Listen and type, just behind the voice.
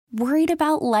Worried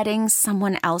about letting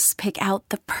someone else pick out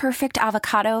the perfect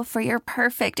avocado for your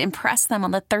perfect impress them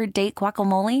on the third date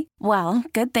guacamole? Well,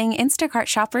 good thing Instacart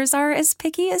shoppers are as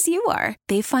picky as you are.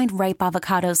 They find ripe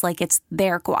avocados like it's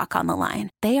their guac on the line.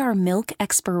 They are milk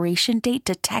expiration date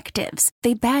detectives.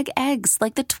 They bag eggs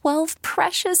like the 12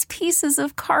 precious pieces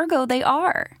of cargo they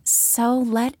are. So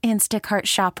let Instacart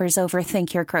shoppers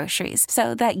overthink your groceries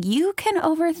so that you can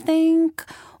overthink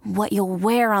what you'll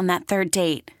wear on that third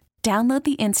date. Download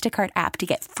the Instacart app to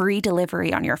get free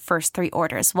delivery on your first 3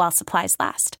 orders while supplies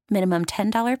last. Minimum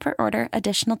 $10 per order.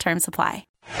 Additional terms apply.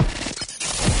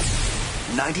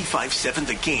 95.7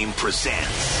 The Game presents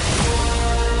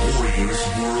Warriors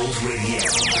World Radio.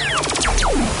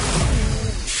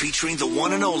 Featuring the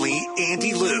one and only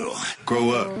Andy Liu.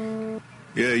 Grow up.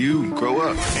 Yeah, you grow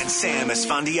up. And Sam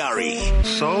Esfandiari.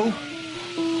 So,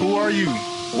 who are you?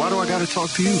 Why do I gotta talk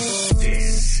to you?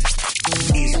 This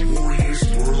is Warriors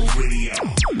World Radio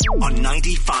on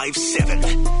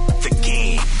 95.7 The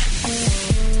Game.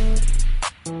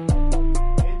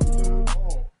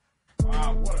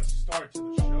 Wow, what a start to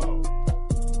the show.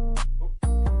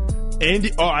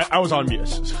 Andy, I was on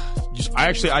mute.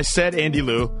 I said Andy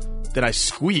Liu, then I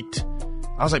squeaked.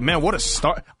 I was like, man, what a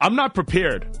start. I'm not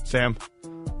prepared, Sam.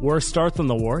 Worse start than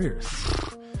the Warriors.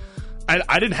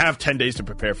 I didn't have 10 days to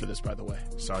prepare for this, by the way.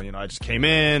 So, I just came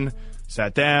in,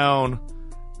 sat down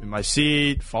in my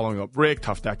seat, following up Rick,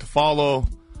 tough act to follow.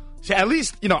 See, at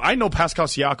least, I know Pascal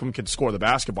Siakam can score the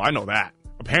basketball. I know that.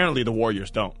 Apparently, the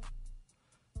Warriors don't.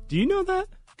 Do you know that?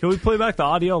 Can we play back the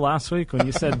audio last week when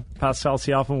you said Pascal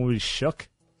Siakam would be shook?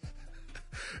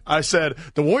 I said,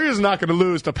 the Warriors are not going to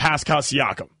lose to Pascal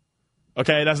Siakam.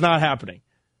 Okay, that's not happening.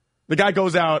 The guy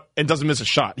goes out and doesn't miss a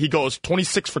shot. He goes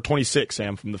 26 for 26,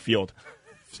 Sam, from the field.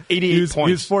 88 points.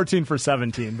 He was 14 for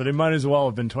 17, but it might as well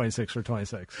have been 26 for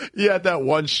 26. He had that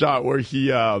one shot where he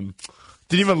didn't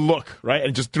even look, right?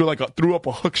 And just threw up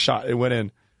a hook shot and went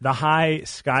in. The high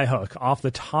sky hook off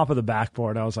the top of the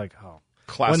backboard. I was like, oh.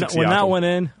 Classic when that went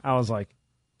in, I was like,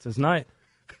 it's his night.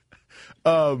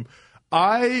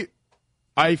 I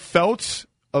felt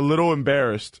a little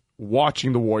embarrassed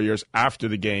watching the Warriors after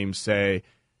the game say,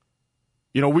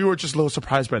 we were just a little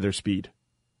surprised by their speed.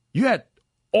 You had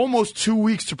almost 2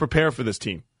 weeks to prepare for this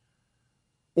team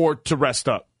or to rest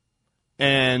up,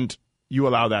 and you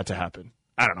allow that to happen.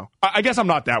 I don't know. I guess I'm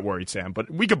not that worried, Sam,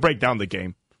 but we could break down the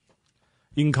game.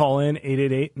 You can call in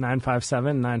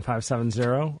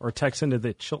 888-957-9570 or text into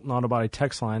the Chilton Auto Body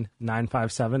text line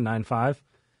 95795.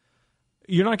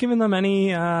 You're not giving them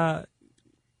any a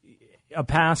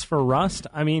pass for rust.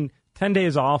 10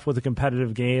 days off with a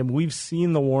competitive game. We've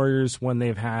seen the Warriors when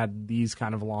they've had these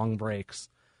kind of long breaks.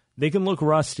 They can look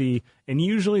rusty, and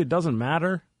usually it doesn't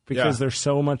matter because they're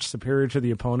so much superior to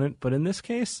the opponent. But in this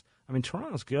case,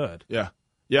 Toronto's good. Yeah.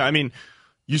 Yeah,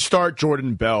 you start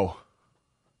Jordan Bell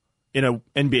in an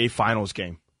NBA Finals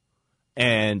game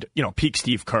and, peak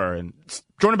Steve Kerr. And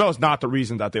Jordan Bell is not the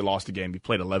reason that they lost the game. He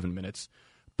played 11 minutes.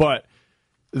 But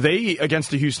they,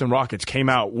 against the Houston Rockets, came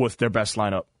out with their best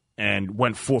lineup and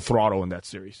went full throttle in that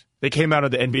series. They came out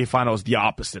of the NBA Finals the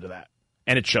opposite of that,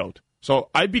 and it showed. So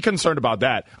I'd be concerned about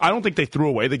that. I don't think they threw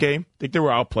away the game. I think they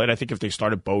were outplayed. I think if they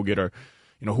started Bogut or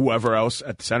whoever else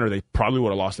at the center, they probably would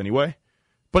have lost anyway.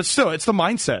 But still, it's the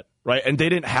mindset, right? And they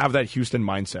didn't have that Houston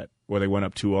mindset where they went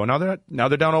up 2-0. Now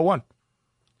they're down 0-1.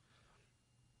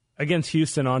 Against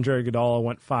Houston, Andre Iguodala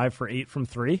went 5 for 8 from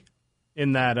 3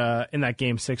 in that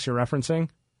game 6 you're referencing.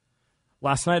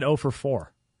 Last night, 0 for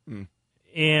 4.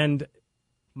 And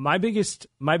my biggest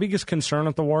concern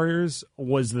with the Warriors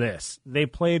was this. They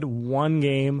played one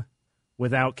game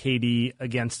without KD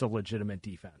against a legitimate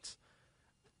defense.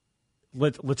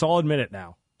 Let's all admit it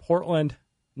now. Portland,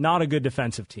 not a good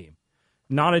defensive team.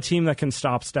 Not a team that can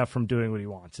stop Steph from doing what he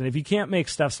wants. And if you can't make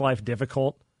Steph's life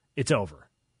difficult, it's over.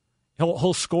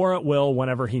 He'll score at will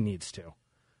whenever he needs to.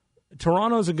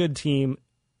 Toronto's a good team.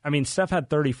 Steph had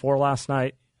 34 last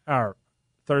night, or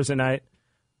Thursday night.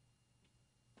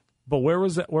 But where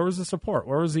was the support?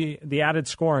 Where was the added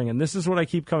scoring? And this is what I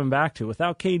keep coming back to.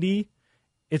 Without KD,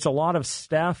 it's a lot of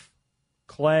Steph,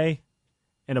 Clay,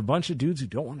 and a bunch of dudes who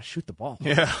don't want to shoot the ball.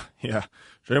 Yeah.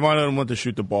 Draymond didn't want to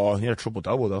shoot the ball. He had a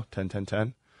triple-double, though,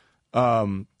 10-10-10.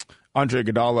 Andre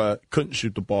Iguodala couldn't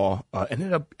shoot the ball,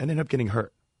 ended up getting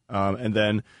hurt. And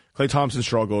then Klay Thompson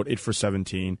struggled, 8 for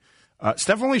 17.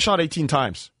 Steph only shot 18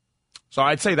 times. So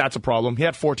I'd say that's a problem. He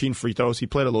had 14 free throws. He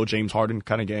played a little James Harden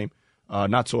kind of game.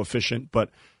 Not so efficient, but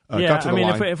got to the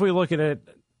line. If we look at it,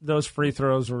 those free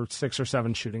throws were 6 or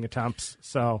 7 shooting attempts.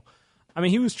 So,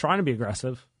 he was trying to be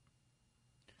aggressive.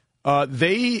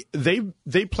 They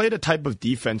played a type of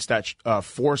defense that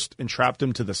forced and trapped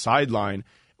him to the sideline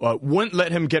wouldn't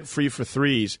let him get free for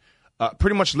threes,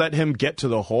 pretty much let him get to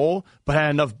the hole, but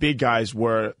had enough big guys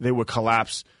where they would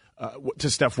collapse to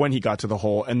Steph when he got to the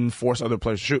hole and force other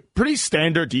players to shoot. Pretty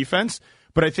standard defense,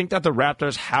 but I think that the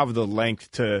Raptors have the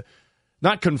length to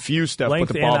not confuse Steph, length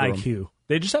but to bother and IQ. him.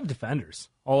 They just have defenders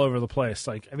all over the place.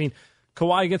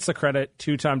 Kawhi gets the credit,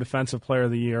 2-time Defensive Player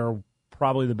of the Year,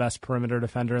 probably the best perimeter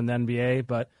defender in the NBA,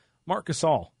 but Marc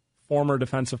Gasol, former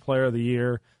Defensive Player of the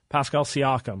Year, Pascal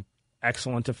Siakam,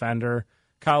 excellent defender,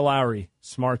 Kyle Lowry,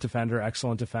 smart defender,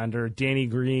 excellent defender, Danny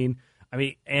Green,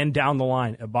 and down the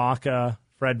line, Ibaka,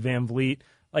 Fred VanVleet.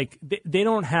 They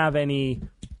don't have a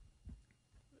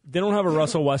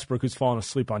Russell Westbrook who's fallen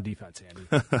asleep on defense, Andy.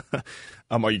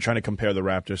 Are you trying to compare the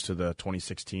Raptors to the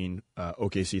 2016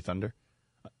 OKC Thunder?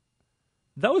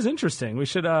 That was interesting. We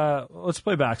should let's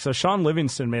play back. So Sean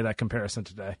Livingston made that comparison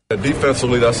today.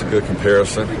 Defensively, that's a good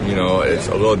comparison. It's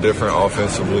a little different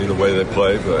offensively the way they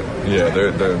play, but yeah,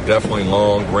 they're definitely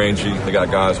long, rangy. They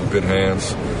got guys with good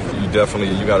hands. You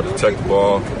got to protect the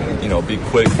ball and, be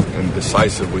quick and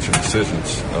decisive with your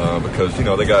decisions because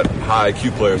they got high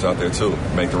IQ players out there too.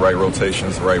 Make the right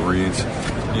rotations, the right reads.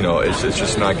 It's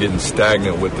just not getting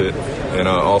stagnant with it, and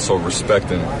also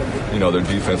respecting their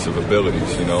defensive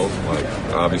abilities.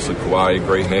 Obviously Kawhi,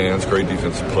 great hands, great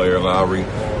defensive player. Lowry,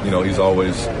 he's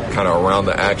always kind of around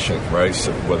the action, right?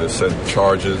 So whether it's setting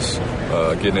charges,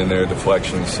 getting in there,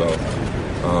 deflections. So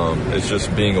it's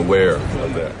just being aware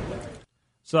of that.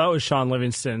 So that was Sean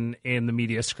Livingston in the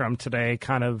media scrum today,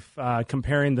 kind of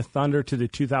comparing the Thunder to the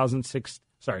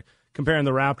comparing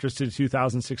the Raptors to the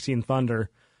 2016 Thunder.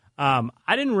 I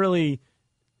didn't really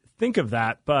think of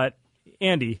that, but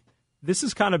Andy, this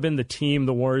has kind of been the team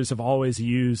the Warriors have always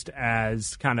used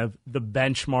as kind of the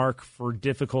benchmark for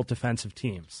difficult defensive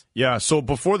teams. Yeah, so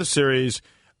before the series,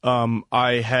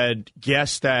 I had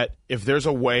guessed that if there's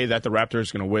a way that the Raptors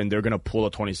are going to win, they're going to pull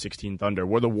a 2016 Thunder,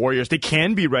 where the Warriors, they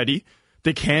can be ready,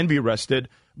 they can be rested,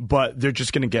 but they're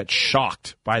just going to get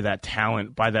shocked by that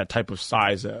talent, by that type of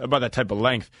size, by that type of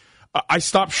length. I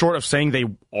stopped short of saying they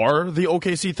are the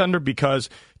OKC Thunder because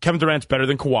Kevin Durant's better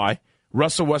than Kawhi.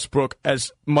 Russell Westbrook,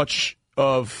 as much hate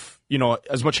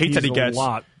that he gets, a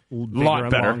lot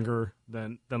better, longer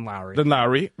than Lowry. Than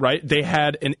Lowry, right? They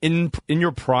had an in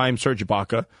your prime Serge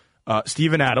Ibaka.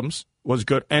 Steven Adams was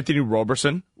good. Anthony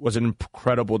Roberson was an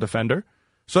incredible defender.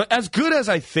 So as good as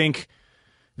I think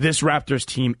this Raptors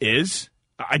team is,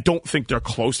 I don't think they're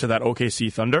close to that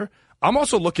OKC Thunder. I'm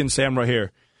also looking, Sam, right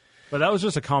here. But that was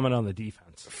just a comment on the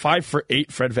defense. 5 for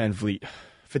 8, Fred VanVleet,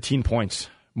 15 points.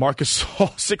 Marcus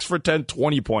Gasol, 6 for 10,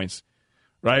 20 points,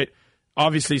 right?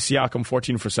 Obviously, Siakam,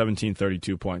 14 for 17,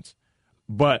 32 points.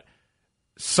 But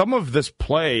some of this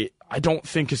play, I don't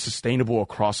think is sustainable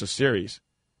across a series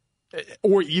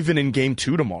or even in Game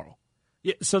 2 tomorrow.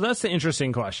 Yeah, so that's the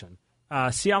interesting question.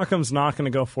 Siakam's not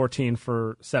going to go 14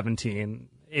 for 17.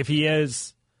 If he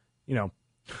is,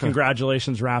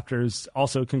 congratulations, Raptors.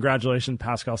 Also, congratulations,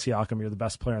 Pascal Siakam. You're the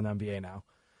best player in the NBA now.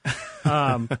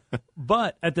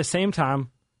 But at the same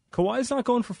time, Kawhi's not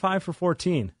going for 5 for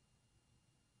 14.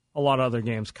 A lot of other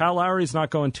games. Kyle Lowry's not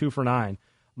going 2 for 9.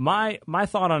 My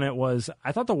thought on it was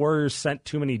I thought the Warriors sent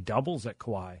too many doubles at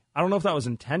Kawhi. I don't know if that was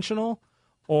intentional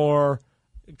or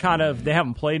kind of they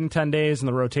haven't played in 10 days and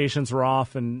the rotations were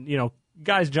off and,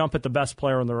 guys jump at the best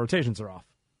player when the rotations are off.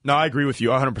 No, I agree with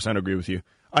you. I 100% agree with you.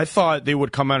 I thought they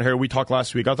would come out here. We talked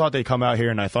last week. I thought they'd come out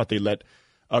here and I thought they'd let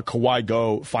Kawhi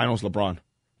go finals LeBron.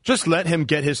 Just let him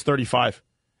get his 35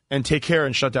 and take care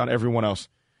and shut down everyone else.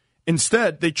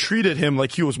 Instead, they treated him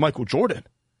like he was Michael Jordan.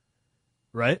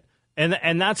 Right?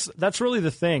 And that's really the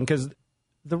thing because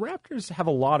the Raptors have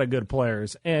a lot of good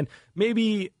players. And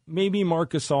maybe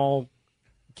Marc Gasol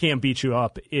can't beat you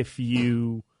up if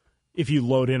you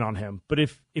load in on him. But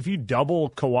if you double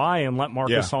Kawhi and let Marc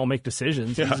Gasol make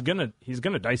decisions, he's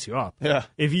gonna dice you up. Yeah.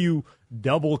 If you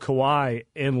double Kawhi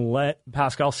and let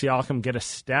Pascal Siakam get a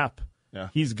step,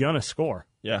 he's gonna score.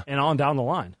 Yeah. And on down the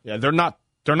line. Yeah, they're not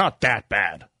that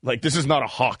bad. Like this is not a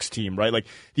Hawks team, right? Like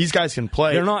these guys can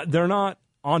play. They're not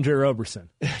Andre Roberson.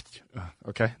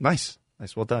 Okay. Nice.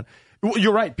 Well done.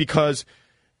 You're right, because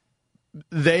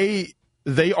they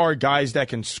are guys that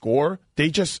can score. They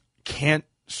just can't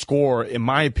score, in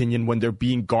my opinion, when they're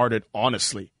being guarded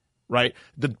honestly, right?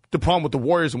 The problem with the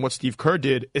Warriors and what Steve Kerr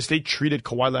did is they treated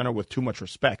Kawhi Leonard with too much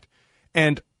respect.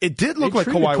 And it did look like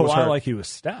Kawhi was hurt. Like he was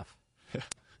Steph.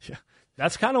 Yeah.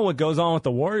 That's kind of what goes on with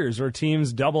the Warriors, where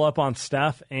teams double up on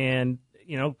Steph and,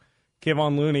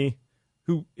 Kevon Looney,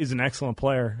 who is an excellent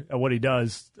player at what he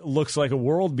does, looks like a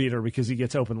world beater because he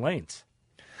gets open lanes.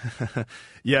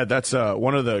 Yeah, that's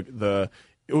one of the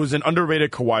It was an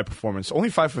underrated Kawhi performance. Only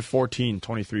 5 for 14,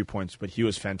 23 points, but he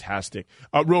was fantastic.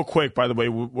 Real quick, by the way,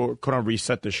 we're going to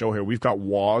reset the show here. We've got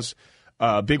Waz,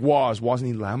 Big Waz,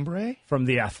 Wosny Lambre? From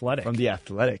The Athletic. From The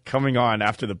Athletic, coming on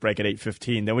after the break at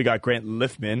 8:15. Then we got Grant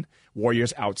Liffman,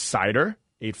 Warriors Outsider,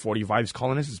 8:45. He's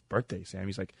calling us his birthday, Sam.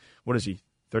 He's like, what is he,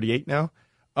 38 now?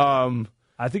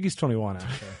 I think he's 21,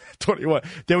 actually. 21.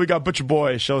 Then we got Butcher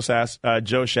Boy, Joe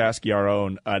Shasky, our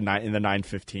own, in the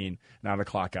 9:15, 9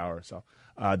 o'clock hour. So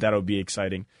that'll be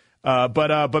exciting.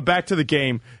 But back to the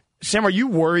game. Sam, are you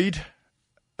worried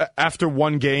after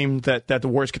one game that the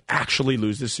Warriors could actually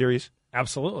lose this series?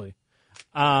 Absolutely.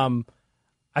 I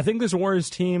think this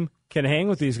Warriors team can hang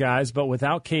with these guys, but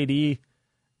without KD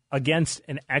against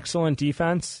an excellent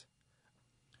defense,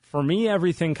 for me,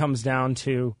 everything comes down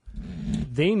to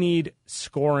they need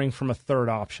scoring from a third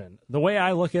option. The way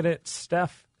I look at it,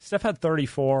 Steph had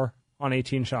 34 on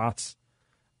 18 shots.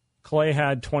 Clay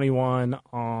had 21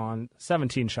 on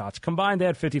 17 shots. Combined, they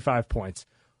had 55 points.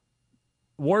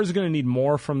 Warriors are going to need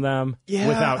more from them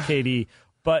without KD.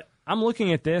 But I'm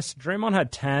looking at this. Draymond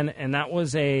had 10, and that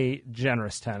was a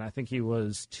generous 10. I think he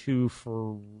was 2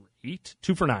 for 8?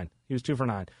 2 for 9. He was 2 for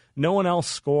 9. No one else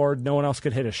scored. No one else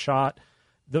could hit a shot.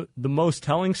 The most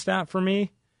telling stat for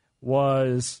me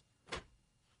was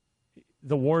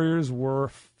the Warriors were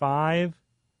 5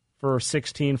 for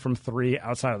 16 from 3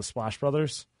 outside of the Splash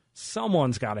Brothers.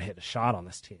 Someone's got to hit a shot on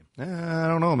this team. I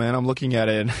don't know, man. I'm looking at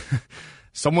it.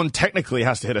 Someone technically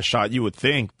has to hit a shot, you would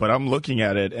think, but I'm looking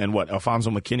at it, and Alfonso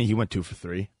McKinney, he went 2 for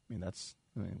 3. That's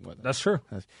true.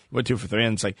 He went 2 for 3,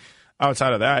 and it's like,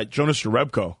 outside of that, Jonas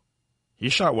Jerebko, he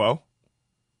shot well,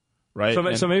 right?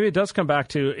 So maybe it does come back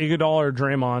to Iguodala or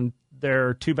Draymond,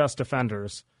 their two best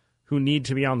defenders who need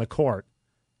to be on the court,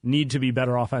 need to be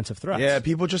better offensive threats. Yeah,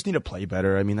 people just need to play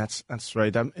better. I mean, that's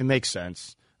right. It makes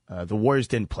sense. The Warriors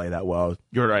didn't play that well.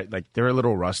 You're right. Like, they're a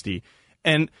little rusty.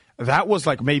 And that was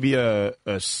like maybe a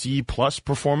C-plus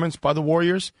performance by the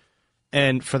Warriors.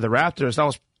 And for the Raptors, that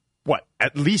was,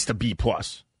 at least a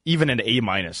B-plus, even an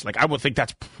A-minus. Like, I would think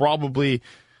that's probably...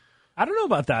 I don't know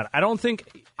about that. I don't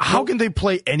think... How can they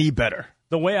play any better?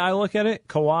 The way I look at it,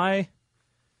 Kawhi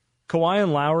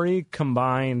and Lowry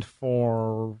combined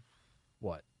for,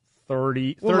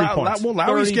 30 points.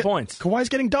 Lowry's 30 points. Kawhi's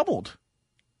getting doubled.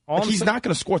 He's not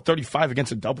going to score 35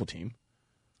 against a double team.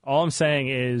 All I'm saying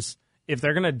is, if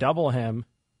they're going to double him,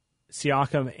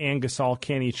 Siakam and Gasol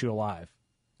can't eat you alive.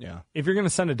 Yeah. If you're going to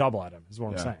send a double at him, is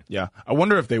what I'm saying. Yeah. I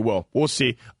wonder if they will. We'll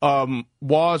see.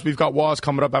 We've got Waz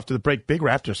coming up after the break. Big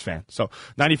Raptors fan. So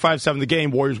 95.7 The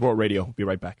Game, Warriors World Radio. We'll be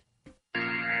right back.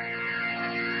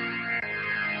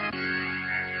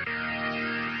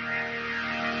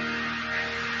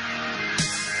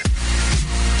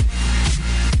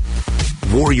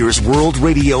 Warriors World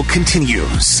Radio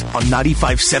continues on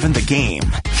 95.7 The Game.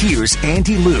 Here's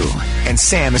Andy Liu and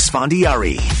Sam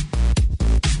Esfandiari.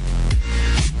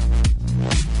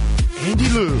 Andy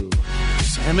Liu,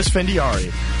 Sam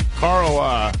Esfandiari.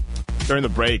 Carl, during the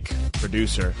break,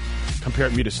 producer,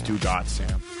 compared me to Stu Gotts,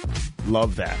 Sam.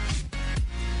 Love that.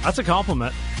 That's a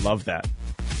compliment. Love that.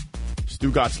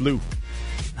 Stu Gotts Lou.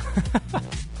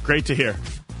 Great to hear.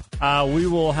 We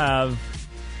will have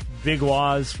Big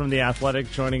Waz from The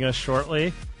Athletic joining us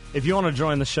shortly. If you want to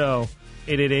join the show,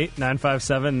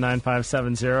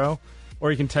 888-957-9570,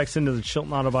 or you can text into the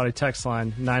Chilton Auto Body text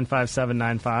line,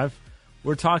 95795.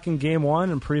 We're talking Game 1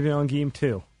 and previewing Game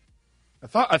 2.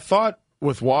 I thought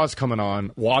with Waz coming on,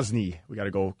 Wosny, we got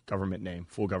to go government name,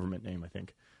 full government name, I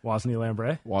think. Wosny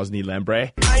Lambre. Wosny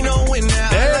Lambre. I know when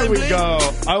there we go.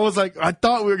 I was like, I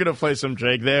thought we were going to play some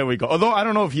Drake. There we go. Although I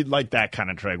don't know if he'd like that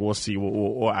kind of Drake. We'll see.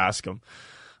 We'll ask him.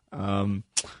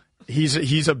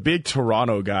 He's a big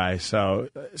Toronto guy. So,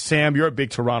 Sam, you're a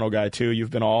big Toronto guy, too. You've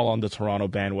been all on the Toronto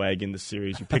bandwagon this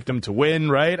series. You picked them to win,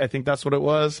 right? I think that's what it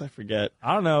was. I forget.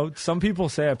 I don't know. Some people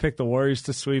say I picked the Warriors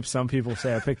to sweep. Some people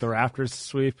say I picked the Raptors to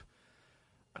sweep.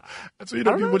 That's what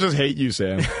people just hate you,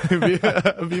 Sam.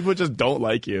 People just don't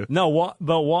like you. No,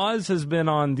 but Waz has been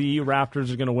on the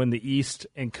Raptors are going to win the East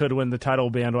and could win the title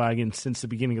bandwagon since the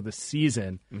beginning of the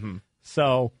season. Mm-hmm.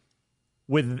 So,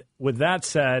 with that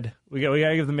said, we got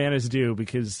to give the man his due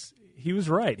because he was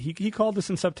right. He called this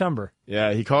in September.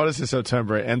 Yeah, he called us in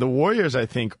September. And the Warriors, I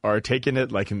think, are taking it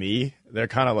like me. They're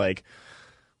kind of like,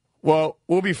 well,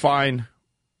 we'll be fine.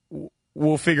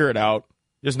 We'll figure it out.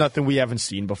 There's nothing we haven't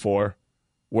seen before.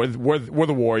 We're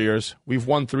the Warriors. We've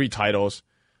won 3 titles.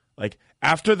 Like,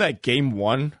 after that Game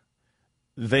 1,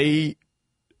 they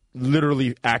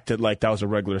literally acted like that was a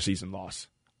regular season loss.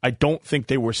 I don't think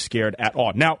they were scared at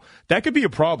all. Now, that could be a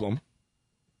problem.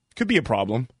 Could be a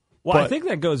problem. Well, I think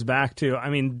that goes back to,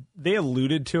 I mean, they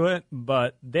alluded to it,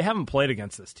 but they haven't played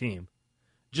against this team.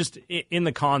 Just in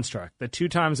the construct, the 2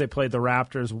 times they played the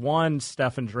Raptors, 1,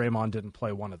 Steph and Draymond didn't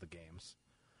play one of the games.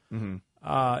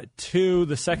 Mm-hmm. 2,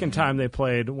 the second time they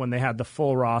played when they had the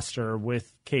full roster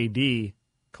with KD,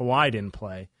 Kawhi didn't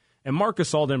play, and Marc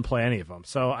Gasol didn't play any of them.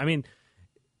 So, I mean,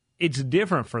 it's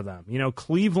different for them. You know,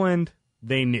 Cleveland,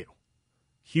 they knew.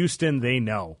 Houston, they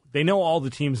know. They know all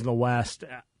the teams in the West.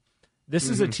 This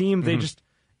is a team they just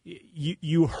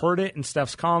you heard it in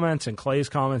Steph's comments and Clay's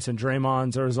comments and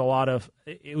Draymond's. There was a lot of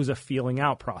it was a feeling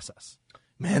out process.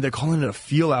 Man, they're calling it a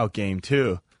feel out game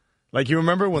too. Like you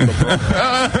remember when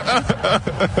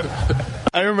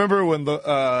I remember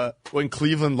when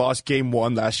Cleveland lost Game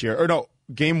 1 last year, or no,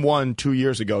 Game 1 2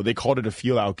 years ago. They called it a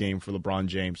feel out game for LeBron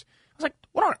James. I was like,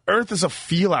 what on earth is a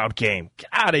feel out game? Get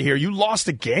out of here! You lost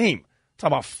a game. Talk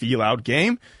about feel out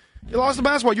game. You lost the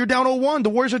basketball. You're down 0-1.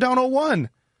 The Warriors are down 0-1.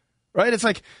 Right? It's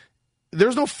like,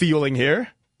 there's no feeling here.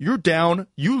 You're down.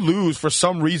 You lose for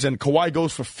some reason. Kawhi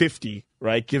goes for 50,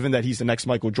 right? Given that he's the next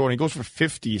Michael Jordan. He goes for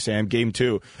 50, Sam, Game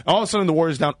 2. All of a sudden, the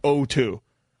Warriors down 0-2.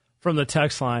 From the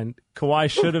text line, Kawhi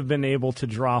should have been able to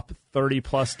drop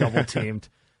 30-plus double-teamed.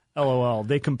 LOL.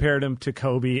 They compared him to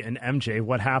Kobe and MJ.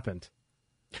 What happened?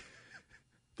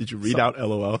 Did you read out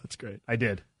LOL? That's great. I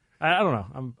did. I don't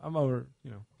know. I'm over.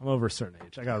 I'm over a certain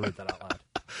age. I gotta read that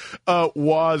out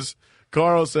loud.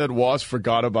 Carl said Waz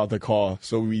forgot about the call,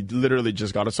 so we literally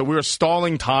just got it. So we were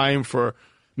stalling time for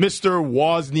Mr.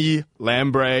 Wosny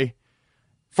Lambre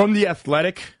from The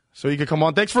Athletic, so he could come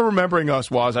on. Thanks for remembering us,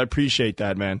 Waz. I appreciate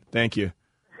that, man. Thank you.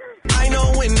 I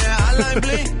know when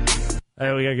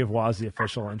Hey, we gotta give Waz the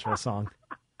official intro song.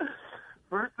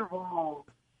 First of all,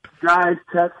 guys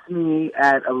text me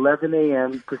at 11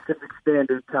 a.m. Pacific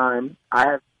Standard Time.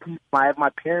 I have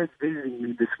my parents visiting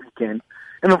me this weekend.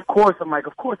 And of course, I'm like,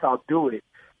 of course I'll do it.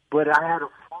 But I had a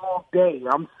full day.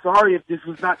 I'm sorry if this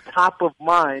was not top of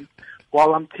mind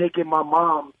while I'm taking my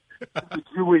mom to the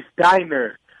Jewish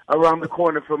diner around the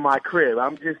corner from my crib.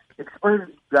 I'm just explaining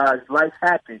to you guys, life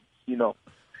happens,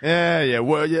 Yeah.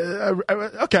 Well, yeah.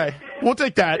 Okay. We'll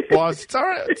take that, Waz. It's all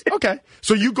right. It's okay.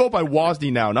 So you go by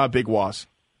Wosny now, not Big Waz.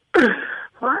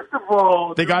 First of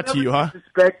all, they got to you, huh?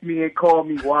 Disrespect me and call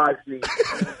me Wosny.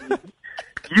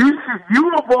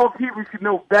 You of all people should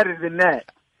know better than that.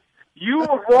 You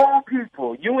of all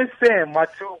people, you and Sam, my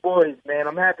 2 boys, man.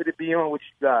 I'm happy to be on with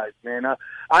you guys, man.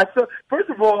 First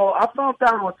of all, I found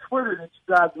out on Twitter that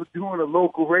you guys were doing a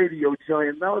local radio joint,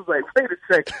 and I was like, wait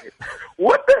a second,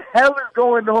 what the hell is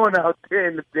going on out there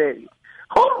in the Bay?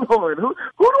 Hold on, who do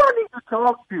I need to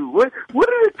talk to? What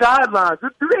are the guidelines?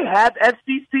 Do they have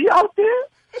FCC out there?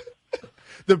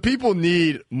 The people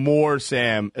need more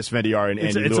Sam Esfandiari and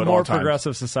Andy Lou. It's a more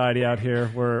progressive society out here.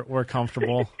 We're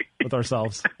comfortable with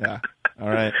ourselves. Yeah. All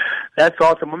right. That's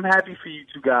awesome. I'm happy for you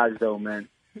 2 guys, though, man.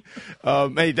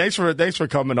 Hey, thanks for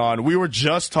coming on. We were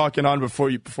just talking on before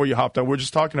you hopped on. We were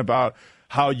just talking about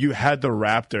how you had the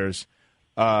Raptors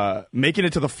making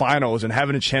it to the finals and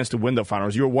having a chance to win the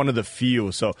finals. You were one of the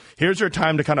few. So here's your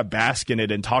time to kind of bask in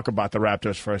it and talk about the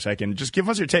Raptors for a second. Just give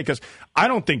us your take, because I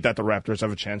don't think that the Raptors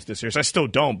have a chance this year. So I still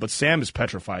don't, but Sam is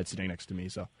petrified sitting next to me.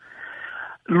 So,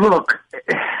 look,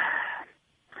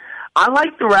 I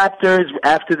like the Raptors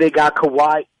after they got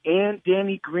Kawhi and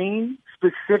Danny Green,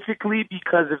 specifically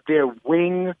because of their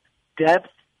wing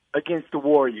depth against the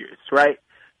Warriors, right?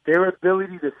 Their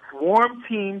ability to swarm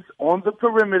teams on the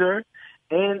perimeter,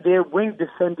 and their wing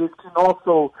defenders can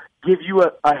also give you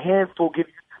a handful, give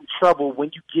you some trouble when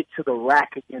you get to the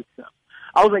rack against them.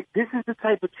 I was like, this is the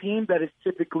type of team that is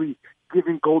typically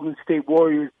giving Golden State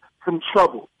Warriors some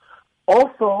trouble.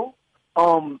 Also,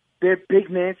 their big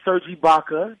man, Serge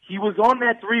Ibaka, he was on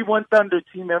that 3-1 Thunder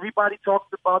team. Everybody talks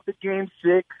about the Game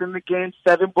 6 and the Game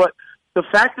 7, but the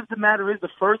fact of the matter is the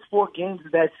first 4 games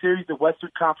of that series, the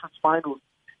Western Conference Finals,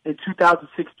 in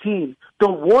 2016, the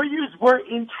Warriors were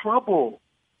in trouble,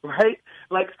 right?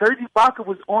 Like, Serge Ibaka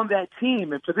was on that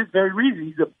team, and for this very reason,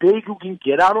 he's a big who can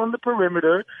get out on the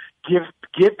perimeter,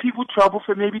 give people trouble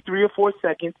for maybe 3 or 4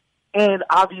 seconds, and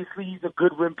obviously he's a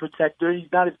good rim protector.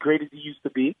 He's not as great as he used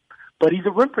to be, but he's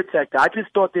a rim protector. I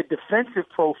just thought their defensive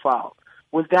profile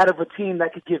was that of a team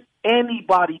that could give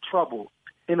anybody trouble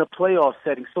in a playoff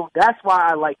setting, so that's why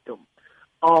I liked them.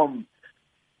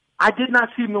 I did not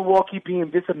see Milwaukee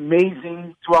being this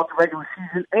amazing throughout the regular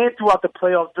season and throughout the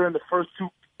playoffs during the first 2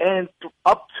 and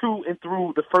up to and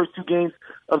through the first 2 games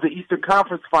of the Eastern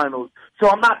Conference Finals. So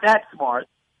I'm not that smart.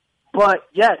 But,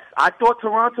 yes, I thought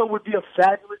Toronto would be a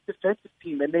fabulous defensive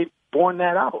team, and they've borne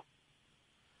that out.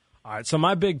 All right, so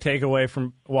my big takeaway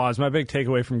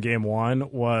from Game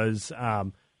 1 was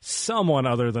someone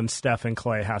other than Steph and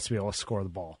Clay has to be able to score the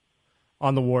ball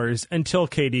on the Warriors until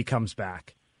KD comes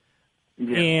back.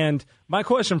 Yeah. And my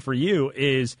question for you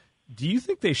is, do you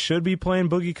think they should be playing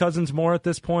Boogie Cousins more at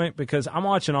this point? Because I'm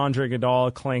watching Andre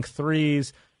Iguodala clank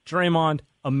threes. Draymond,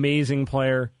 amazing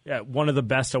player, one of the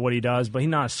best at what he does, but he's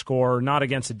not a scorer, not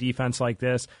against a defense like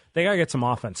this. They got to get some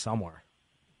offense somewhere.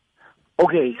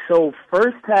 Okay, so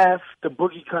first half, the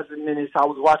Boogie Cousins minutes, I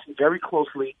was watching very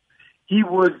closely. He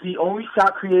was the only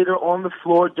shot creator on the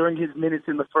floor during his minutes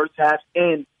in the first half,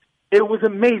 and it was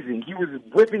amazing. He was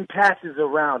whipping passes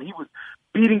around. He was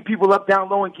beating people up down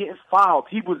low and getting fouled.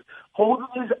 He was holding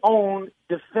his own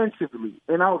defensively.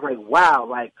 And I was like, wow,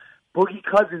 like, Boogie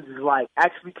Cousins is, like,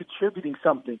 actually contributing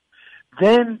something.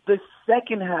 Then the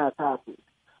second half happened,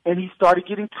 and he started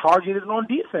getting targeted on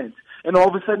defense. And all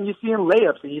of a sudden you're seeing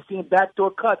layups, and you're seeing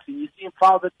backdoor cuts, and you're seeing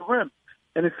fouls at the rim.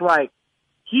 And it's like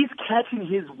he's catching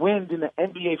his wind in the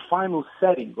NBA Finals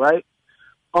setting, right?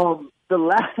 The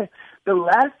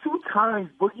last two times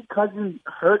Boogie Cousins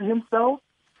hurt himself,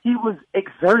 he was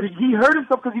exerting. He hurt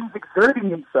himself because he was exerting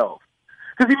himself,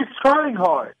 because he was trying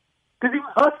hard, because he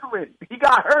was hustling. He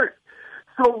got hurt.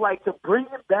 So, like, to bring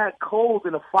it back cold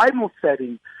in a final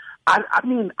setting, I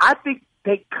mean, I think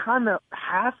they kind of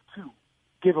have to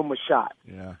give him a shot.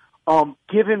 Yeah.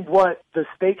 Given what the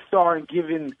stakes are and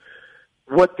given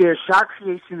what their shot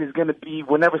creation is going to be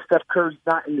whenever Steph Curry's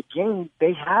not in the game,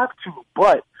 they have to.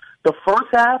 But the first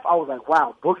half, I was like,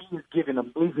 wow, Boogie is giving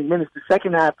amazing minutes. The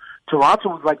second half, Toronto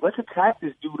was like, let's attack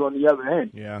this dude on the other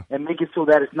end and make it so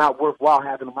that it's not worthwhile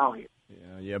having him out here.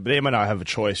 Yeah, but they might not have a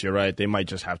choice. You're right. They might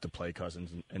just have to play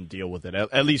Cousins and deal with it,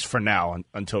 at least for now,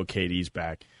 until KD's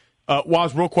back.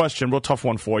 Waz, real question, real tough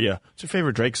one for you. What's your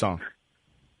favorite Drake song?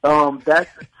 That's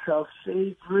a tough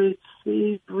favorite.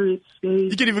 You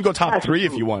can even go top three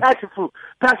if you want. Passion fruit.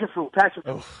 Oh.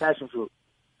 Passion fruit.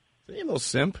 You're a little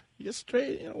simp. You're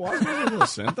straight. Waz, you're a little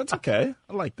simp. That's okay.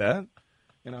 I like that.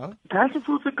 You know, Passion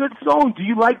Fruit's a good song. Do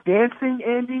you like dancing,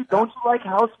 Andy? Don't you like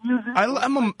house music?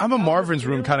 I'm a Marvin's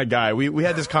Room kind of guy. We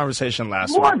had this conversation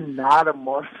last week. You are not a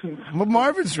Marvin's Room. I'm a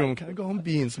Marvin's Room. Can I go home and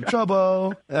be in some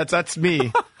trouble? That's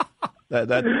me.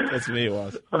 That's me,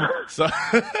 Was. So,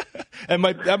 and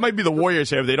that might be the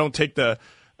Warriors here if they don't take the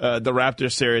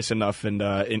Raptors serious enough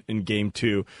in Game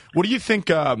 2. What do you think?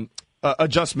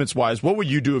 Adjustments wise, what would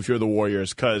you do if you're the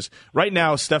Warriors? Because right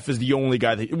now, Steph is the only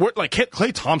guy that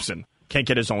Klay Thompson can't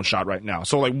get his own shot right now.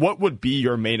 So, like, what would be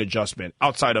your main adjustment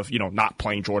outside of, not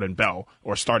playing Jordan Bell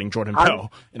or starting Jordan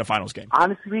Bell in a finals game?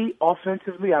 Honestly,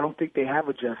 offensively, I don't think they have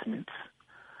adjustments.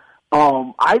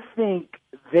 I think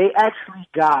they actually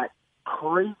got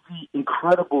crazy,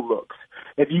 incredible looks.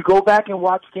 If you go back and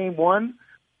watch Game 1,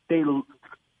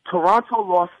 Toronto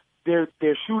lost their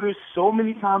shooters so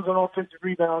many times on offensive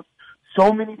rebounds,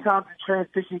 so many times in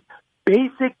transition.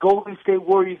 Basic Golden State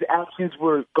Warriors actions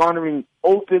were garnering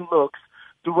open looks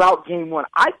throughout Game 1.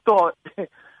 I thought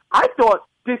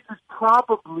this is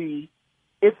probably,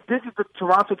 if this is the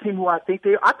Toronto team who I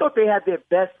thought they had their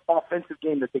best offensive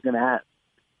game that they're going to have.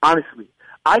 Honestly,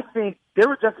 I think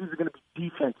their adjustments are going to be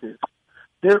defensive.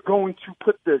 They're going to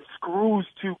put the screws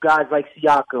to guys like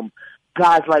Siakam,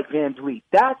 guys like Van Vliet.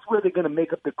 That's where they're going to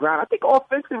make up the ground. I think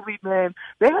offensively, man,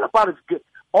 they had about as good.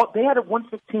 They had a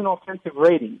 115 offensive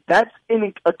rating. That's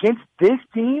against this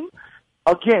team.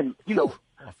 Again,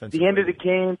 at the end of the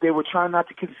game, they were trying not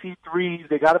to concede threes.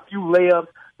 They got a few layups.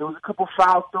 There was a couple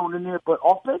fouls thrown in there. But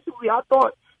offensively, I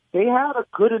thought they had a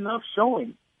good enough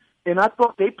showing. And I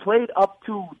thought they played up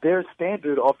to their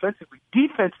standard offensively.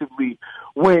 Defensively,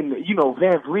 when,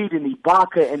 Van Vliet and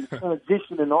Ibaka and the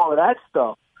transition and all of that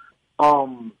stuff,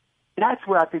 that's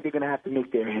where I think they're going to have to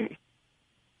make their hay.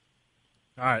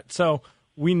 All right, so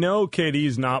we know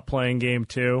KD's not playing Game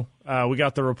 2. We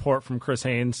got the report from Chris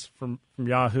Haynes from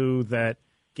Yahoo that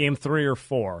Game 3 or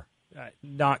 4,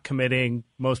 not committing.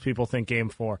 Most people think Game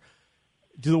 4.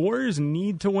 Do the Warriors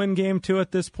need to win Game 2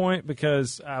 at this point?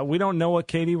 Because we don't know what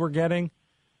KD we're getting.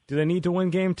 Do they need to win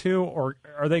Game 2, or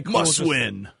are they cool must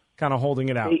win, kind of holding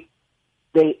it out?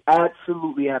 They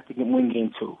absolutely have to win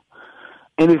Game 2.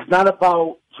 And it's not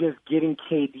about just getting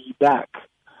KD back.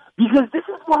 Because this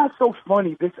is why it's so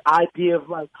funny, this idea of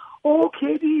like, oh,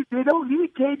 KD, they don't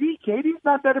need KD. KD's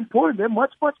not that important. They're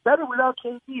much, much better without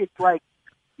KD. It's like,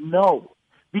 no.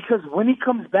 Because when he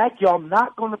comes back, y'all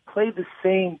not going to play the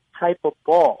same type of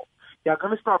ball. Y'all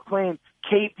going to start playing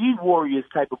KD Warriors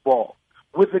type of ball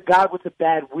with a guy with a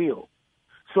bad wheel.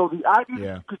 So the idea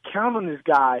that you could count on this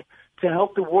guy to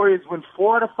help the Warriors win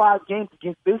 4 out of 5 games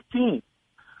against this team.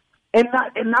 And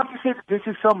not to say that this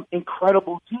is some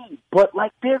incredible team, but,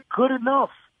 like, they're good enough,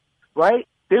 right?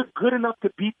 They're good enough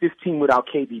to beat this team without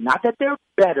KD. Not that they're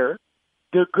better,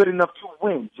 they're good enough to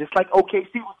win. Just like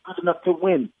OKC was good enough to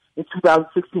win in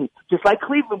 2016. Just like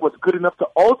Cleveland was good enough to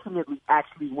ultimately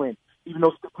actually win. Even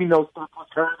though we know Steph was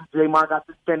hurt, Draymond got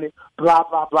suspended, blah,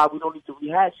 blah, blah. We don't need to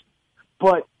rehash it.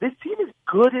 But this team is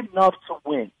good enough to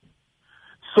win.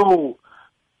 So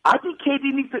I think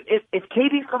KD needs to, if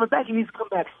KD's coming back, he needs to come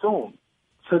back soon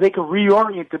so they can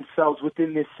reorient themselves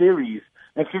within this series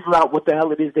and figure out what the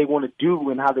hell it is they want to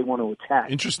do and how they want to attack.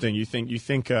 Interesting. You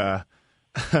think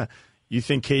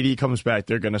KD comes back,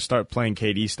 they're going to start playing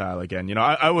KD style again. You know,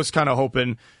 I was kind of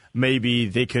hoping maybe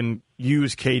they can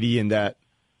use KD in that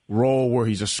role where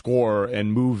he's a scorer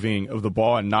and moving of the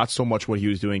ball and not so much what he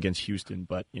was doing against Houston.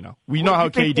 But, you know, we know how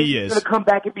KD is. He's going to come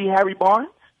back and be Harry Barnes?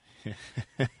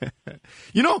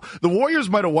 You know, the Warriors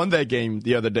might have won that game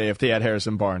the other day if they had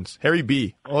Harrison Barnes. Harry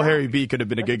B. Harry B could have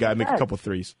been a good guy, make a couple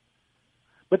threes.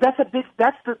 But that's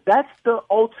the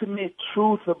ultimate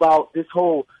truth about this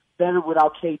whole better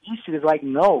without KD shit. Is like,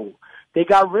 no, they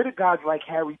got rid of guys like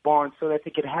Harry Barnes so that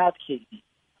they could have KD,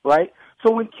 right?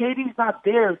 So when KD's not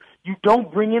there, you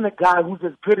don't bring in a guy who's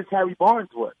as good as Harry Barnes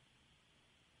was.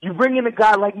 You bring in a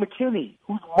guy like McKinney,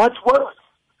 who's much worse,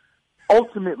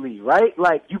 ultimately, right?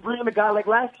 Like, you bring in a guy like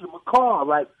last year, McCall.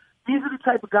 Like, these are the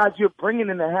type of guys you're bringing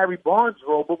in the Harry Barnes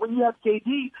role. But when you have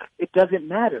KD, it doesn't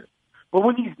matter. But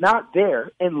when he's not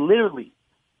there, and literally.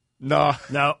 No,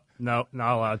 not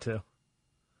allowed to.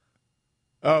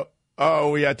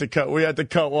 Oh, we had to cut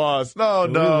Waz.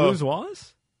 Did we lose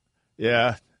Waz?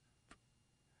 Yeah.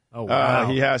 Oh, wow.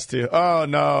 He has to. Oh,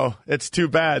 no. It's too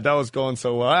bad. That was going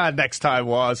so well. Next time,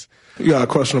 Waz. You got a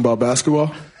question about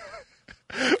basketball?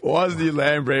 Wazzy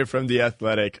Lambre from The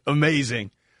Athletic.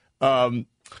 Amazing.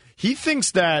 He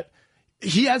thinks that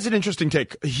he has an interesting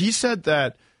take. He said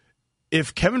that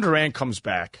if Kevin Durant comes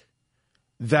back,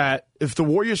 that if the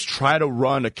Warriors try to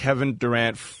run a Kevin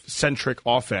Durant-centric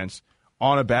offense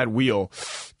on a bad wheel,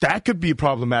 that could be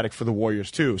problematic for the Warriors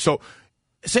too. So,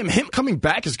 Sam, him coming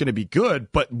back is going to be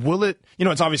good, but will it,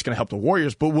 it's obviously going to help the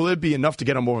Warriors, but will it be enough to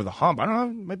get them over the hump? I don't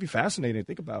know. It might be fascinating to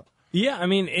think about. Yeah, I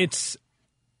mean, it's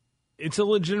a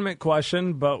legitimate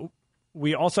question, but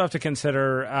we also have to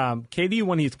consider KD,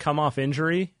 when he's come off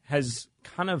injury, has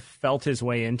kind of felt his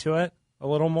way into it a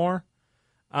little more.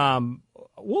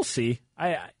 We'll see.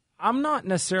 I'm not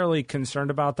necessarily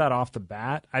concerned about that off the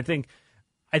bat. I think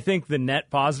the net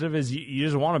positive is you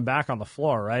just want him back on the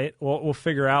floor, right? We'll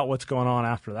figure out what's going on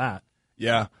after that.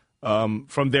 Yeah.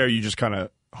 From there, you just kind of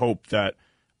hope that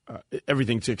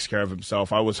everything takes care of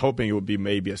himself. I was hoping it would be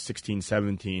maybe a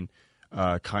 16-17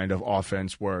 kind of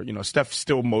offense where, Steph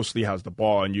still mostly has the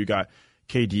ball and you got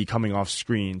KD coming off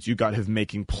screens. You got him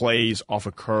making plays off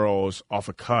of curls, off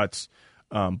of cuts.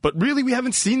 But really, we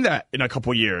haven't seen that in a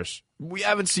couple years. We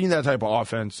haven't seen that type of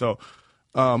offense. So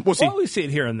we'll see. Well, we see it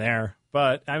here and there.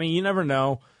 But, I mean, you never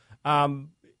know.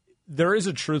 There is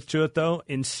a truth to it, though.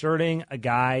 Inserting a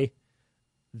guy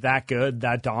that good,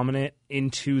 that dominant,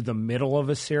 into the middle of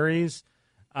a series,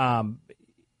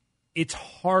 it's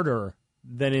harder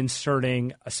than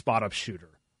inserting a spot-up shooter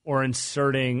or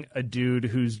inserting a dude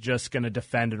who's just going to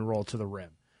defend and roll to the rim.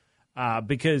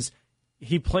 Because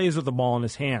he plays with the ball in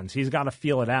his hands. He's got to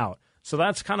feel it out. So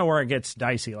that's kind of where it gets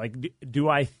dicey. Like, do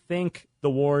I think the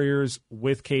Warriors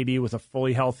with KD, with a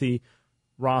fully healthy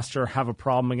roster, have a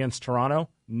problem against Toronto?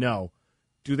 No.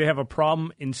 Do they have a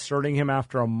problem inserting him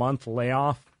after a month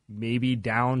layoff, maybe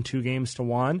down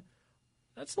 2-1?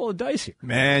 That's a little dicey.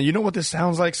 Man, you know what this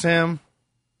sounds like, Sam?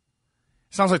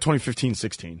 It sounds like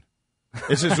 2015-16.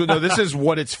 This is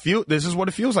what it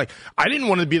feels like. I didn't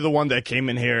want to be the one that came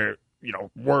in here,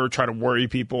 trying to worry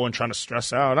people and trying to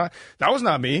stress out. That was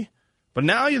not me. But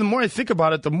now, the more I think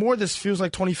about it, the more this feels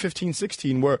like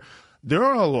 2015-16, where there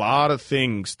are a lot of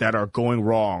things that are going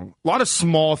wrong, a lot of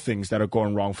small things that are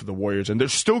going wrong for the Warriors, and they're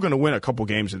still going to win a couple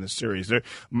games in this series.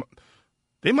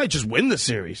 They might just win the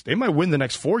series. They might win the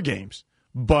next 4 games.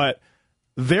 But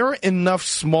there are enough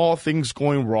small things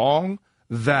going wrong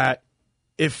that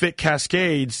if it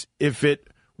cascades, if it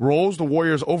rolls the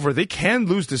Warriors over, they can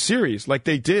lose the series like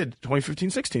they did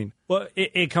 2015-16. Well,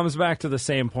 it comes back to the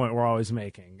same point we're always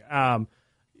making.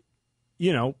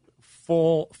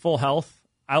 Full health.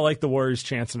 I like the Warriors'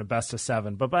 chance in a best of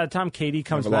 7, but by the time KD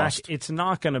comes back, it's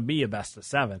not going to be a best of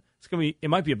 7. It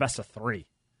might be a best of 3.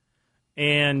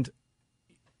 And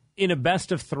in a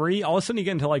best of 3, all of a sudden you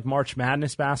get into like March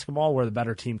Madness basketball where the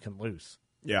better team can lose.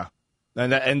 Yeah,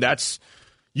 and that's,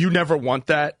 you never want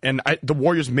that. And the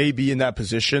Warriors may be in that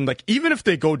position. Like, even if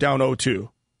they go down 0-2,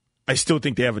 I still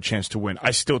think they have a chance to win.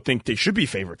 I still think they should be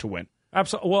favored to win.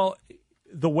 Absolutely. Well,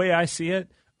 the way I see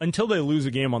it, until they lose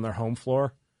a game on their home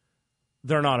floor,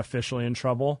 they're not officially in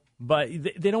trouble, but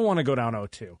they don't want to go down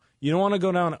 0-2. You don't want to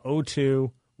go down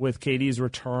 0-2 with KD's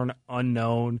return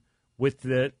unknown, with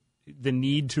the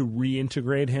need to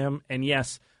reintegrate him. And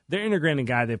yes, they're integrating a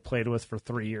guy they've played with for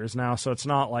 3 years now, so it's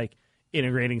not like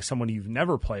integrating someone you've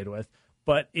never played with,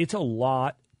 but it's a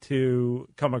lot to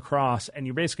come across, and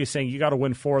you're basically saying you got to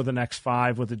win 4 of the next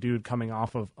 5 with a dude coming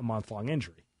off of a month-long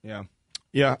injury. Yeah.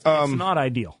 It's not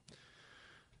ideal.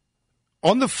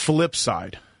 On the flip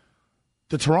side,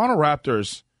 the Toronto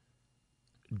Raptors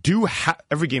do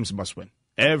every game's a must-win.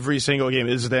 Every single game.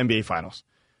 This is the NBA Finals.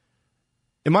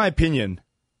 In my opinion,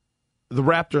 the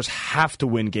Raptors have to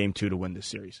win Game 2 to win this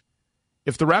series.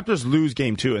 If the Raptors lose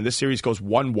Game 2 and this series goes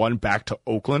 1-1 back to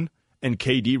Oakland and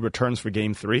KD returns for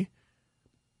Game 3,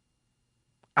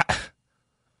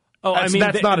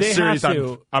 that's not a series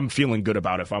I'm feeling good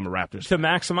about if I'm a Raptors fan. To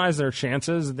maximize their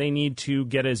chances, they need to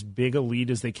get as big a lead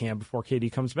as they can before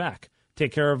KD comes back.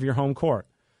 Take care of your home court.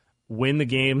 Win the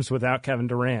games without Kevin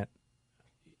Durant.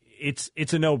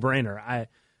 It's a no-brainer.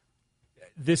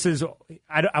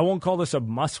 I won't call this a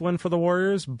must-win for the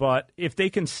Warriors, but if they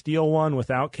can steal one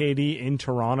without KD in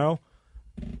Toronto,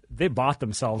 they bought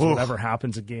themselves whatever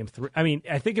happens in Game 3. I mean,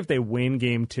 I think if they win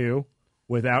Game 2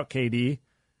 without KD,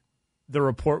 the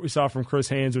report we saw from Chris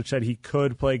Haynes, which said he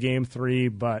could play Game 3,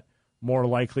 but more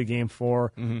likely Game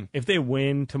 4. Mm-hmm. If they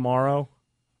win tomorrow,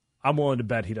 I'm willing to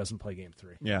bet he doesn't play Game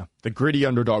 3. Yeah, the gritty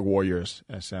underdog Warriors,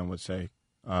 as Sam would say,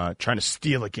 trying to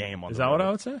steal a game on the road. Is that what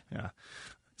I would say? Yeah.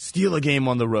 Steal a game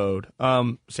on the road.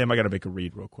 Sam, I got to make a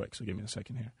read real quick, so give me a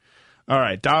second here. All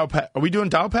right, Dialpad. Are we doing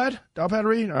Dialpad? Dialpad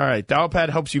read? All right, Dialpad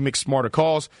helps you make smarter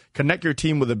calls. Connect your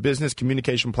team with a business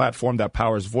communication platform that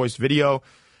powers voice, video,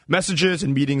 messages,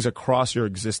 and meetings across your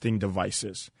existing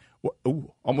devices.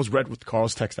 Ooh, almost read with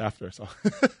Carl's text after. So,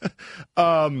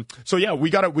 so yeah,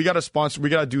 we gotta sponsor. We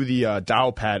gotta do the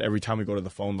Dialpad every time we go to the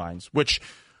phone lines. Which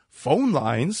phone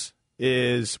lines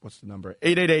is, what's the number?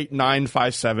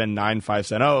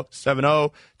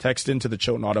 888-957-9570. Text into the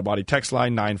Chilton Auto Body text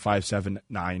line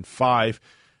 95795.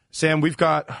 Sam, we've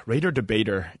got Raider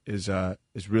Debater is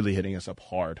really hitting us up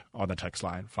hard on the text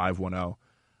line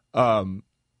 510.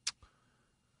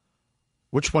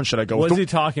 Which one should I go with? What is he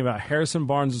talking about? Harrison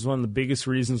Barnes is one of the biggest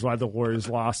reasons why the Warriors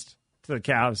lost to the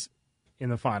Cavs in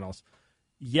the finals.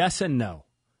 Yes and no.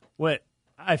 What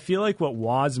I feel like what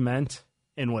Waz meant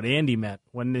and what Andy meant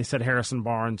when they said Harrison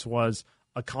Barnes was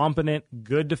a competent,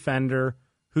 good defender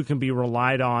who can be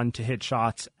relied on to hit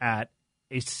shots at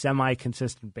a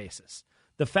semi-consistent basis.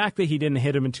 The fact that he didn't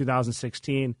hit him in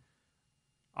 2016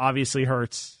 obviously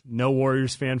hurts. No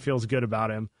Warriors fan feels good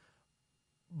about him.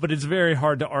 But it's very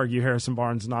hard to argue Harrison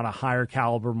Barnes is not a higher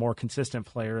caliber, more consistent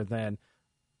player than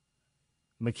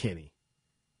McKinney,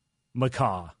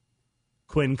 McCaw,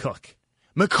 Quinn Cook.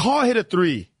 McCaw hit a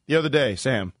 3 the other day,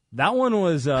 Sam. That one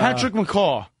was... Patrick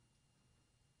McCaw.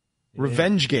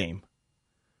 Revenge game.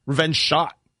 Revenge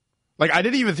shot. Like, I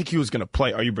didn't even think he was going to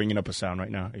play. Are you bringing up a sound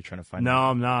right now? Are you trying to find No,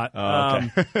 I'm not.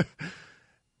 Okay.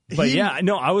 But yeah,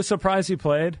 no, I was surprised he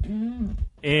played.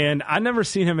 And I've never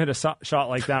seen him hit a shot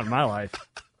like that in my life.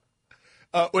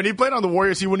 When he played on the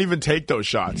Warriors, he wouldn't even take those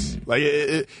shots. Like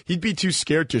he'd be too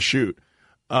scared to shoot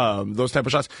those type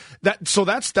of shots.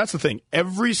 That's the thing.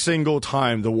 Every single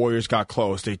time the Warriors got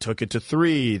close, they took it to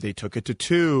 3, they took it to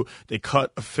 2, they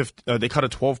cut a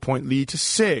 12-point lead to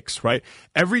 6. Right.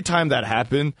 Every time that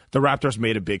happened, the Raptors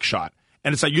made a big shot.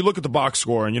 And it's like you look at the box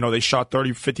score and, they shot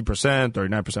 50%,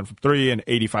 39% from 3 and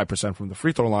 85% from the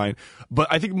free throw line. But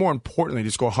I think more importantly, they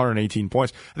scored 118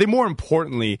 points. I think more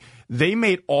importantly, they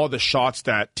made all the shots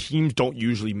that teams don't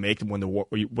usually make when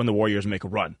the Warriors make a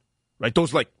run. Right?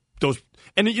 Those,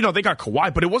 and they got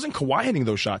Kawhi, but it wasn't Kawhi hitting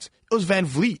those shots. It was Van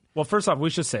Vliet. Well, first off, we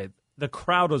should say the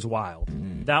crowd was wild.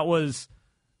 That was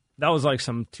like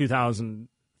some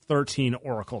 2013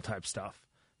 Oracle type stuff.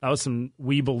 That was some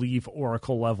We Believe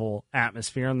Oracle-level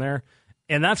atmosphere in there.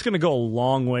 And that's going to go a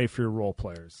long way for your role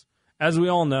players. As we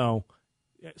all know,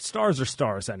 stars are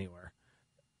stars anywhere.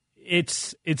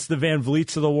 It's the Van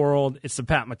Vliets of the world. It's the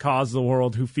Pat McCaws of the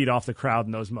world who feed off the crowd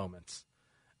in those moments.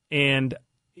 And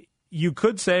you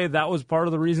could say that was part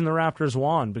of the reason the Raptors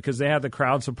won, because they had the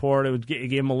crowd support. It gave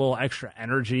them a little extra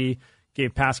energy,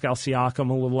 gave Pascal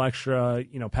Siakam a little extra,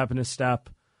 pep in his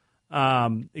step.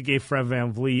 It gave Fred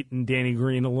Van Vliet and Danny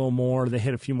Green a little more. They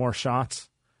hit a few more shots.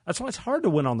 That's why it's hard to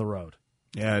win on the road.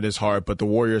 Yeah, it is hard, but the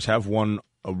Warriors have won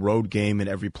a road game in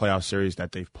every playoff series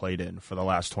that they've played in for the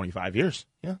last 25 years.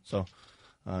 Yeah, so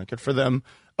good for them.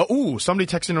 Somebody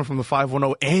texting in from the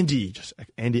 510. Andy, just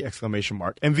Andy exclamation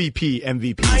mark. MVP. I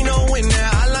know when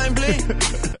that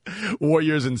hotline bling.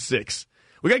 Warriors in 6.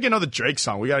 We got to get another Drake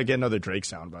song.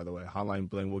 By the way. Hotline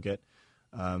bling we'll get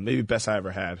Maybe best I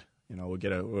ever had. We'll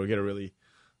get a really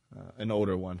an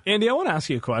older one. Andy, I want to ask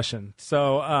you a question.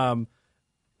 So,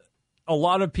 a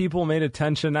lot of people made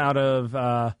attention out of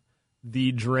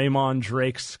the Draymond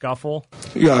Drake scuffle.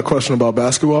 You got a question about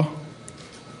basketball?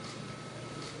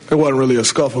 It wasn't really a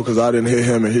scuffle because I didn't hit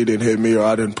him and he didn't hit me, or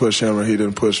I didn't push him and he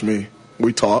didn't push me.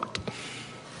 We talked.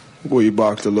 We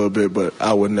barked a little bit, but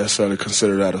I wouldn't necessarily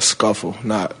consider that a scuffle.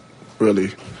 Not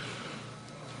really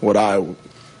what I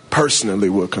personally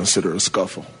would consider a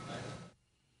scuffle.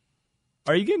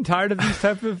 Are you getting tired of these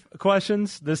type of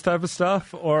questions, this type of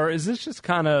stuff? Or is this just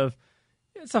kind of,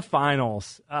 it's a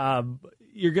finals.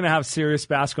 You're going to have serious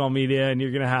basketball media, and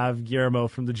you're going to have Guillermo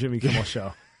from the Jimmy Kimmel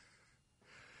Show.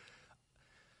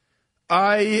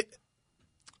 I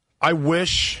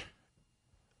wish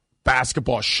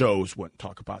basketball shows wouldn't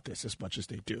talk about this as much as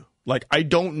they do. Like, I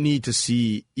don't need to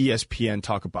see ESPN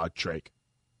talk about Drake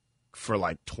for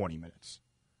like 20 minutes.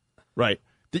 Right?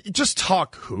 Just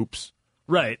talk hoops.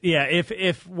 Right. Yeah.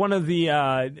 If one of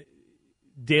the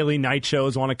daily night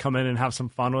shows want to come in and have some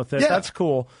fun with it, that's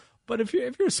cool. But if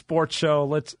you're a sports show,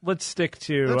 let's stick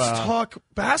to let's talk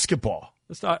basketball.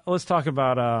 Let's talk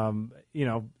about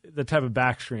the type of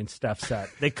backstream Steph set.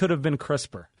 They could have been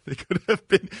crisper. They could have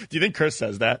been. Do you think Chris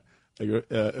says that? Like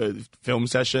a film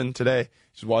session today,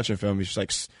 he's watching a film. He's just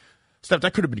like, Steph,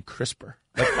 that could have been crisper.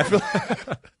 Like, I feel.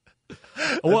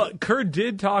 Well, Kurt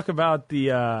did talk about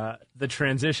the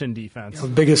transition defense. The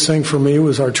biggest thing for me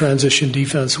was our transition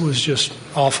defense was just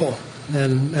awful,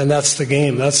 and that's the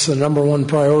game. That's the number one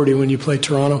priority when you play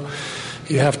Toronto.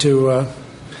 You have to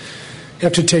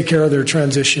take care of their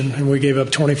transition, and we gave up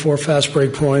 24 fast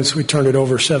break points. We turned it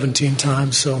over 17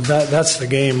 times, so that's the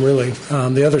game really.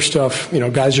 The other stuff,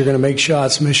 guys are going to make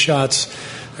shots, miss shots.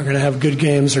 They're going to have good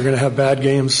games. They're going to have bad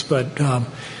games, but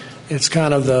it's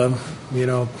kind of the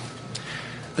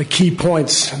key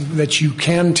points that you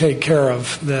can take care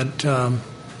of that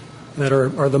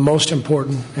are the most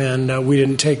important, and we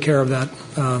didn't take care of that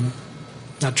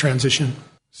transition.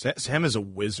 Sam is a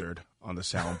wizard on the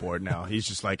soundboard now. He's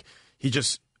just like he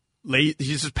just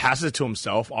passes it to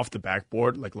himself off the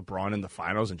backboard like LeBron in the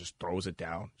finals and just throws it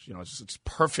down. It's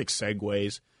perfect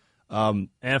segues. And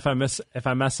if I mess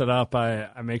it up,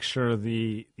 I make sure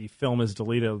the film is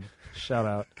deleted. Shout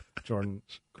out Jordan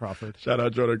Crawford. Shout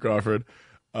out Jordan Crawford.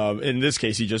 In this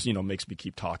case, he just, makes me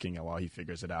keep talking while he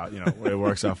figures it out. It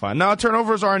works out fine. Now,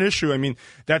 turnovers are an issue. I mean,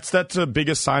 that's the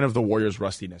biggest sign of the Warriors'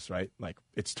 rustiness, right? Like,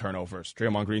 it's turnovers.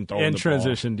 Draymond Green throwing and the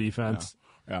transition ball. defense.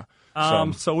 Yeah.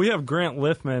 So we have Grant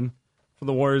Liffman from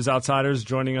the Warriors Outsiders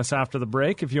joining us after the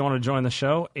break. If you want to join the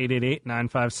show,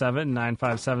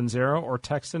 888-957-9570 or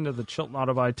text into the Chilton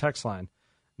Auto Body text line,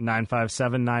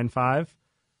 95795.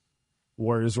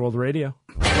 Warriors World Radio.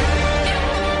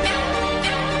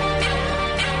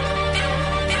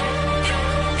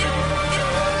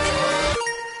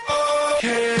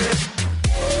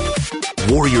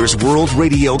 Warriors World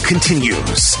Radio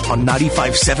continues on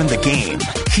 95.7 The Game.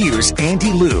 Here's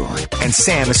Andy Liu and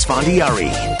Sam Esfandiari.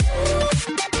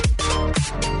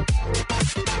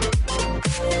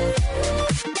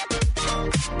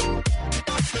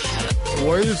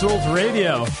 Warriors World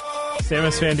Radio. Sam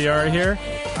Esfandiari here.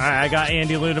 I got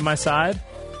Andy Liu to my side.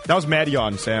 That was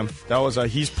Madion, Sam. That was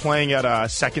he's playing at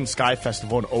Second Sky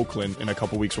Festival in Oakland in a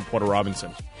couple weeks with Porter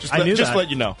Robinson. Just to let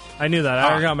you know. I knew that. I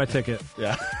already got my ticket.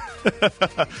 Yeah.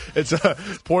 It's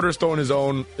Porter's throwing his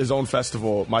own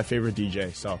festival. My favorite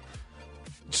DJ, so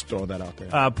just throw that out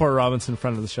there. Porter Robinson,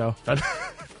 friend of the show.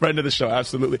 Friend of the show,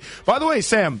 absolutely. By the way,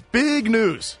 Sam, big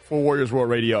news for Warriors World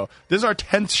Radio. This is our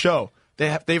 10th show.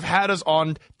 They've had us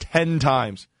on 10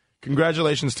 times.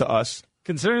 Congratulations to us.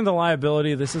 Considering the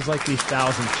liability, this is like the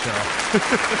 1,000th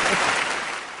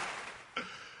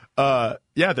show.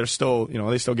 Yeah, they're still,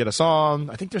 they still get us on.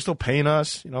 I think they're still paying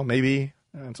us, maybe.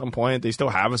 At some point, they still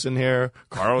have us in here.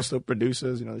 Carl still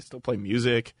produces. They still play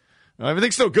music.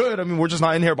 Everything's still good. I mean, we're just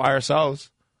not in here by ourselves.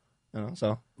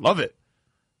 So love it.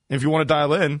 And if you want to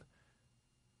dial in,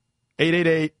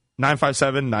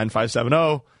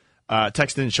 888-957-9570.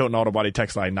 Text in Chilton Auto Body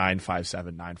text line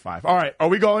 95795. All right, are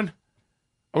we going,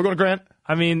 Grant?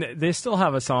 I mean, they still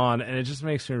have us on, and it just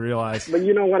makes me realize. But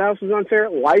you know what else is unfair?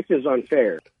 Life is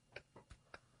unfair.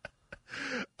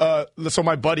 So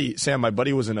my buddy Sam,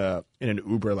 was in an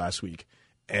Uber last week,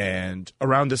 and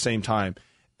around the same time,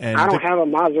 and I don't have a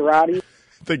Maserati.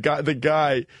 The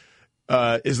guy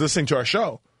is listening to our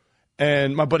show,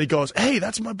 and my buddy goes, "Hey,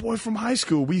 that's my boy from high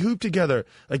school. We hooped together.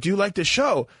 Like, do you like this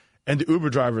show?" And the Uber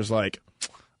driver's like,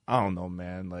 "I don't know,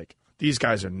 man. Like, these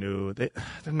guys are new. They're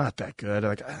not that good.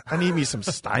 Like, I need me some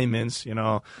Steinmans,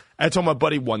 I told my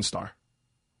buddy 1 star.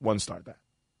 1 star that,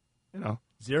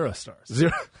 0 stars.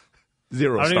 0.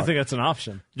 Zero. I don't even think that's an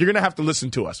option. You're going to have to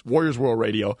listen to us. Warriors World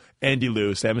Radio, Andy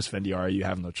Liu, Sam Esfandiari. You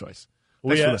have no choice.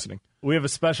 Thanks for listening. We have a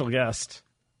special guest.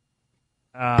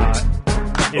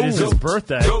 It is his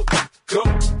birthday.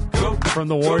 From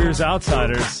the Warriors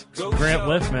Outsiders, Grant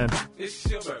Liffman.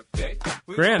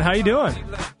 Grant, how you doing?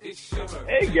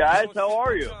 Hey, guys. How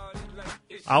are you?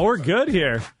 We're good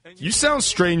here. You sound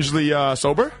strangely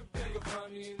sober.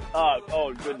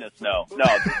 Oh, goodness, no. No,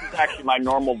 this is actually my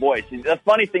normal voice. The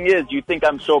funny thing is, you think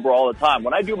I'm sober all the time.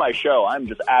 When I do my show, I'm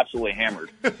just absolutely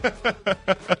hammered.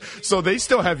 So they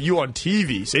still have you on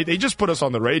TV. See, they just put us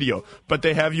on the radio, but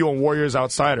they have you on Warriors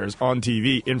Outsiders on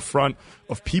TV in front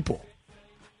of people.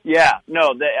 Yeah,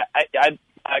 no, I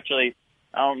actually,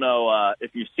 I don't know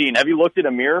if you've seen. Have you looked in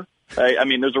a mirror? I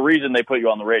mean, there's a reason they put you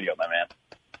on the radio, my man.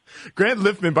 Grant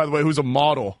Liffman, by the way, who's a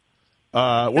model.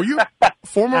 Were you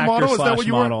former model? Is that what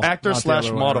you were?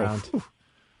 Actor/model.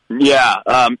 Yeah,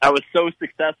 I was so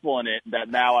successful in it that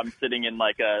now I'm sitting in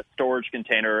like a storage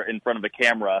container in front of a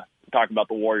camera talking about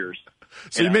the Warriors.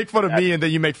 So you make fun of me and then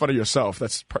you make fun of yourself.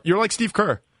 You're like Steve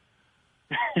Kerr.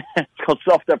 It's called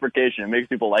self-deprecation. It makes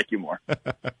people like you more.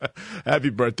 Happy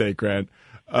birthday, Grant.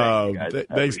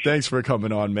 Thanks for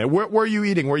coming on, man. Where are you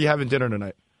eating? Where are you having dinner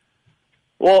tonight?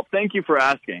 Well, thank you for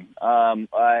asking.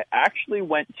 I actually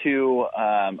went to,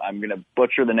 I'm going to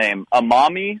butcher the name,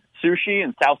 Amami Sushi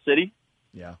in South City.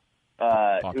 Yeah.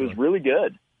 It was really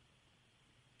good.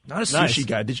 Not a sushi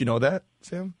guy. Did you know that,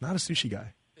 Sam? Not a sushi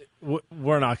guy.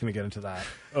 We're not going to get into that.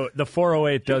 Oh, the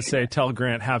 408 does say, tell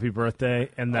Grant happy birthday,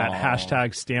 and that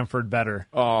hashtag Stanford better.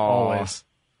 Always.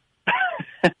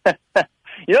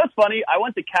 You know what's funny? I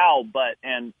went to Cal,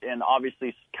 and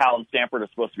obviously Cal and Stanford are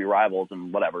supposed to be rivals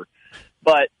and whatever.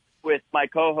 But with my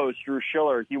co-host Drew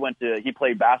Schiller, he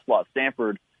played basketball at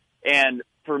Stanford, and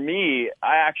for me,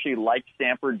 I actually liked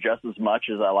Stanford just as much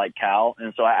as I like Cal,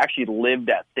 and so I actually lived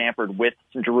at Stanford with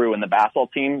Drew and the basketball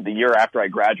team the year after I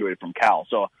graduated from Cal.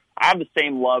 So I have the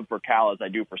same love for Cal as I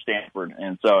do for Stanford,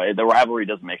 and so the rivalry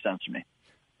doesn't make sense to me.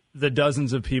 The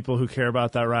dozens of people who care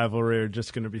about that rivalry are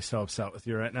just going to be so upset with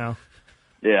you right now.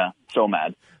 Yeah, so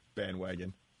mad.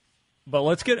 Bandwagon. But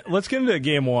let's get into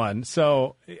game one.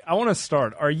 So I want to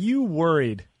start. Are you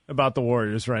worried about the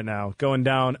Warriors right now, going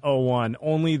down 0-1?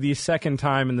 Only the second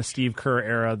time in the Steve Kerr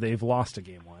era they've lost a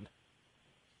game one.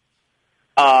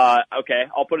 Okay,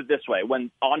 I'll put it this way.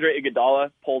 When Andre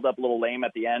Iguodala pulled up a little lame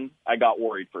at the end, I got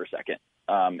worried for a second.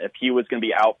 If he was going to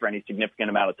be out for any significant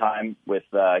amount of time with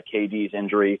KD's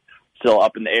injury still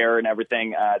up in the air and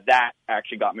everything, that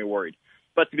actually got me worried.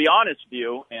 But to be honest with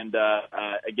you, and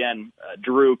again,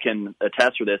 Drew can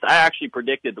attest for this, I actually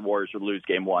predicted the Warriors would lose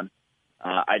game one.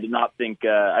 I did not think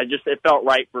it felt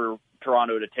right for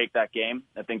Toronto to take that game.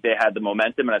 I think they had the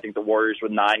momentum, and I think the Warriors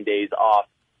with 9 days off,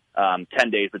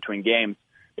 10 days between games,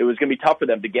 it was going to be tough for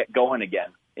them to get going again.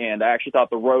 And I actually thought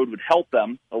the road would help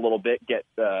them a little bit, get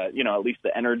at least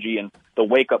the energy and the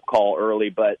wake-up call early.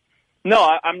 But no,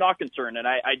 I'm not concerned, and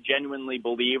I genuinely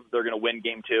believe they're going to win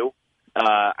game two.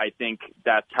 I think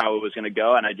that's how it was going to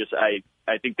go, and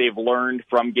I think they've learned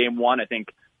from game one. I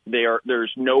think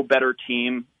there's no better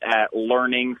team at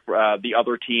learning the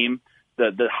other team.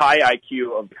 The high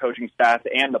IQ of the coaching staff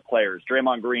and the players.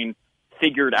 Draymond Green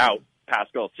figured out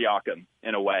Pascal Siakam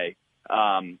in a way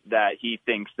that he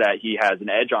thinks that he has an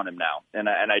edge on him now, and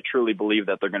I truly believe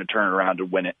that they're going to turn it around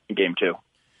and win it in game two.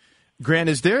 Grant,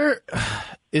 is there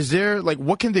like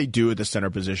what can they do at the center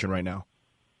position right now?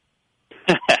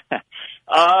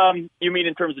 You mean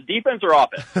in terms of defense or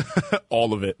offense?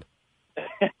 All of it.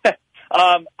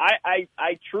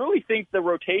 I truly think the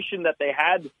rotation that they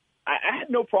had, I had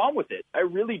no problem with it. I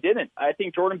really didn't. I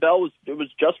think Jordan Bell was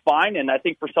just fine, and I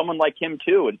think for someone like him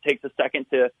too, it takes a second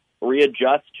to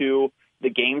readjust to the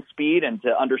game speed and to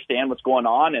understand what's going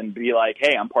on and be like,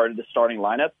 hey, I'm part of the starting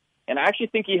lineup. And I actually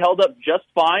think he held up just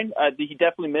fine. He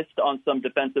definitely missed on some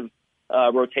defensive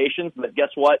rotations, but guess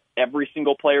what? Every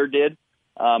single player did.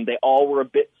 They all were a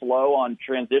bit slow on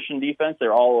transition defense.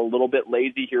 They're all a little bit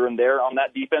lazy here and there on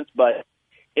that defense. But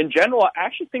in general, I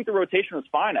actually think the rotation was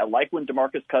fine. I like when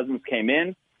DeMarcus Cousins came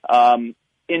in.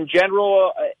 In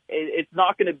general, it's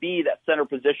not going to be that center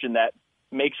position that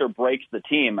makes or breaks the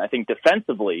team. I think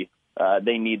defensively,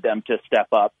 they need them to step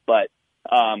up. But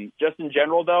just in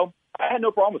general, though, I had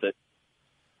no problem with it.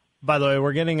 By the way,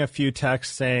 we're getting a few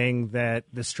texts saying that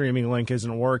the streaming link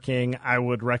isn't working. I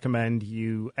would recommend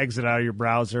you exit out of your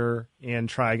browser and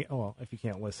try. Oh, well, if you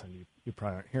can't listen, you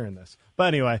probably aren't hearing this. But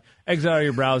anyway, exit out of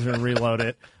your browser and reload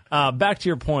it. Back to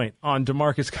your point on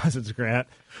DeMarcus Cousins, Grant.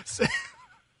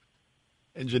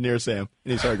 Engineer Sam.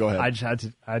 Sorry, go ahead.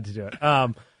 I had to do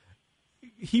it.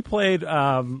 He played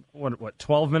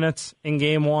 12 minutes in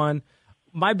game one.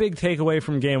 my big takeaway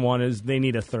from game one is they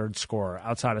need a third scorer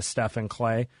outside of Steph and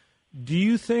Clay. Do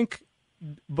you think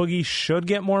Boogie should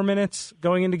get more minutes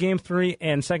going into game three?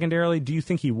 And secondarily, do you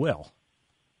think he will?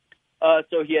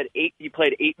 So he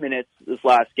played 8 minutes this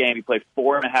last game. He played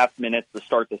 4.5 minutes to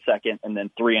start the second, and then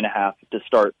 3.5 to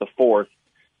start the fourth.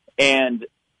 And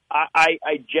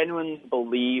I genuinely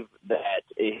believe that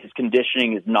his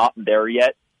conditioning is not there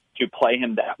yet to play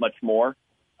him that much more.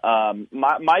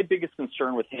 My biggest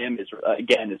concern with him is,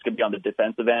 again, it's going to be on the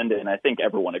defensive end, and I think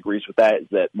everyone agrees with that, is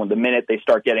that when the minute they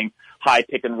start getting high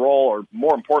pick and roll, or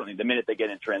more importantly, the minute they get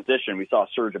in transition, we saw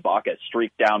Serge Ibaka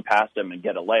streak down past him and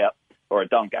get a layup, or a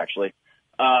dunk, actually.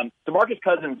 DeMarcus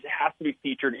Cousins has to be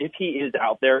featured. If he is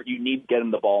out there, you need to get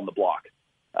him the ball in the block.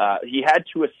 He had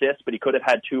 2 assists, but he could have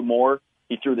had 2 more.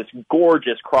 He threw this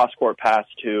gorgeous cross-court pass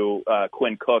to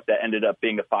Quinn Cook that ended up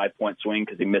being a 5-point swing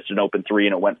because he missed an open 3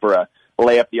 and it went for a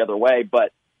layup the other way.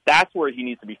 But that's where he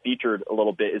needs to be featured a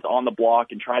little bit, is on the block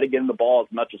and try to get him the ball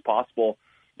as much as possible.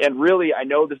 And really, I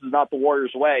know this is not the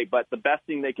Warriors' way, but the best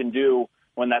thing they can do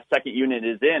when that second unit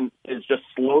is in is just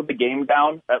slow the game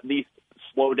down, at least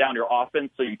slow down your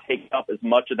offense so you take up as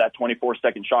much of that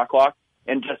 24-second shot clock,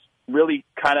 and just really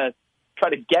kind of try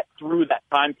to get through that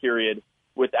time period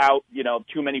without,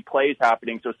 too many plays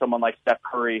happening, so someone like Steph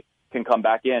Curry can come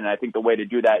back in. And I think the way to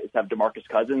do that is have DeMarcus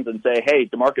Cousins and say, hey,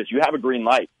 DeMarcus, you have a green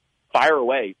light. Fire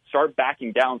away. Start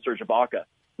backing down Serge Ibaka.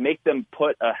 Make them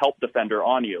put a help defender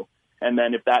on you. And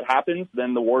then if that happens,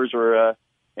 then the Warriors are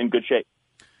in good shape.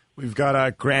 We've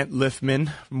got Grant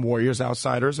Liffman from Warriors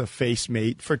Outsiders, a face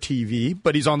mate for TV,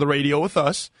 but he's on the radio with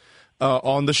us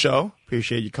on the show.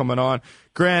 Appreciate you coming on.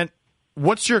 Grant,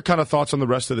 what's your kind of thoughts on the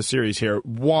rest of the series here?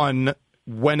 One,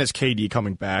 when is KD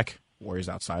coming back? Warriors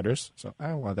Outsiders. So,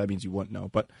 well, that means you wouldn't know.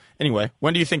 But anyway,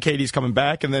 when do you think KD's coming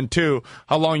back? And then 2,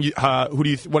 how long? What do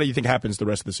you think happens the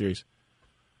rest of the series?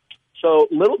 So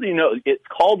little do you know, it's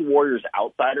called Warriors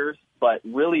Outsiders, but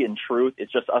really in truth,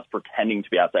 it's just us pretending to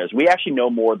be outsiders. We actually know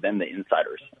more than the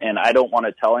insiders. And I don't want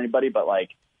to tell anybody, but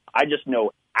I just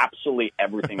know absolutely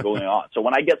everything going on. So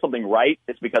when I get something right,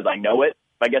 it's because I know it.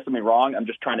 If I get something wrong, I'm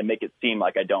just trying to make it seem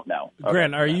like I don't know. Okay.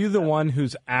 Grant, are you the one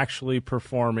who's actually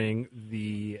performing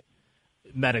the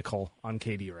medical on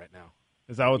KD right now?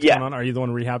 Is that what's going on? Are you the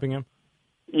one rehabbing him?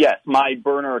 Yes, my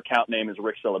burner account name is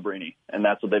Rick Celebrini, and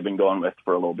that's what they've been going with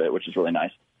for a little bit, which is really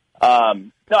nice.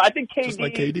 No, I think KD... Just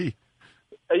like KD.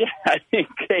 Yeah, I think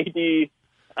KD...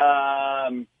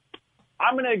 I'm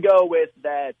going to go with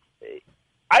that...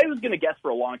 I was going to guess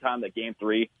for a long time that Game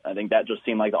 3, I think that just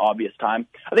seemed like the obvious time.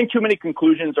 I think too many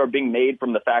conclusions are being made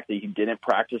from the fact that he didn't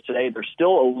practice today. They're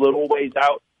still a little ways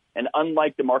out, and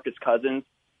unlike DeMarcus Cousins,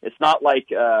 it's not like,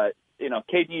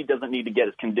 KD doesn't need to get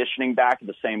his conditioning back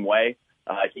the same way.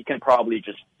 He can probably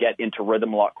just get into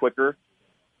rhythm a lot quicker.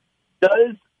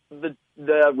 Does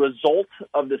the result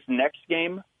of this next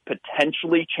game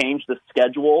potentially change the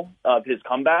schedule of his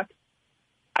comeback?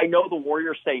 I know the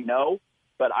Warriors say no,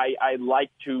 but I like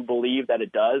to believe that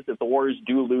it does. If the Warriors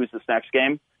do lose this next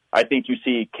game, I think you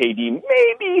see KD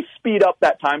maybe speed up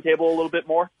that timetable a little bit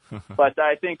more. But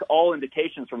I think all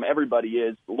indications from everybody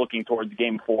is looking towards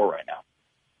Game 4 right now.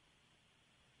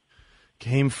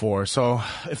 Game 4. So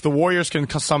if the Warriors can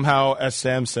somehow, as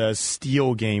Sam says,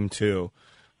 steal Game 2, you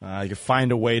can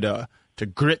find a way to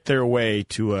grit their way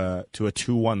to a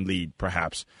 2-1 lead,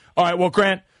 perhaps. All right, well,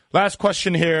 Grant, last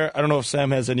question here. I don't know if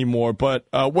Sam has any more, but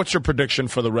what's your prediction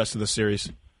for the rest of the series?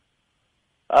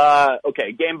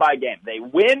 Okay, game by game. They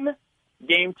win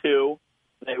Game 2.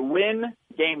 They win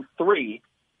Game 3.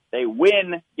 They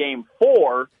win Game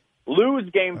 4. Lose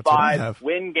Game 5.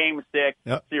 Win Game 6.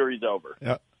 Yep. Series over.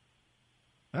 Yep.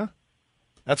 Yeah.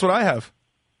 That's what I have.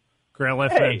 Grant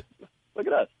Liffman. Hey, look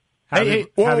at us. Happy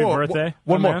birthday.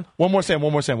 One more, Sam.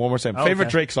 Oh, Favorite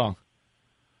Drake song?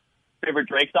 Favorite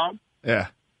Drake song? Yeah.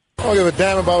 I don't give a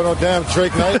damn about no damn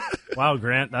Drake night. Wow,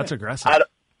 Grant, that's aggressive.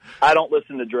 I don't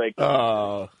listen to Drake.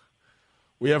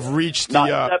 We have reached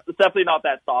it's definitely not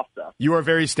that soft stuff. You are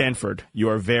very Stanford.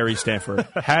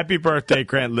 Happy birthday,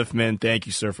 Grant Liffman. Thank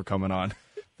you, sir, for coming on.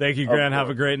 Thank you, Grant. Have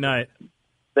a great night.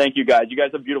 Thank you, guys. You guys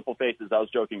have beautiful faces. I was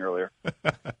joking earlier.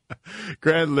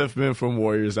 Grant Liffman from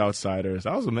Warriors Outsiders.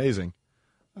 That was amazing.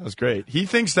 That was great. He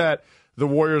thinks that the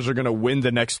Warriors are going to win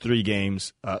the next 3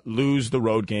 games, lose the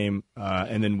road game,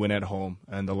 and then win at home,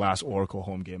 and the last Oracle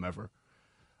home game ever.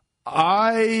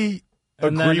 I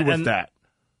agree with that.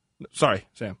 Sorry,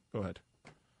 Sam, go ahead.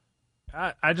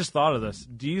 I just thought of this.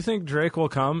 Do you think Drake will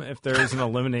come if there is an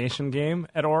elimination game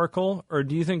at Oracle? Or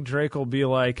do you think Drake will be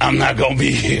like, I'm not going to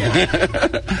be here?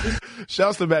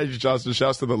 Shouts to Magic Johnson.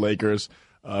 Shouts to the Lakers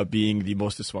being the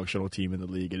most dysfunctional team in the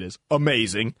league. It is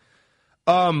amazing.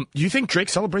 Do you think Drake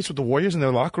celebrates with the Warriors in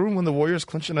their locker room when the Warriors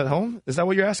clinch it at home? Is that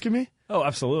what you're asking me? Oh,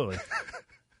 absolutely.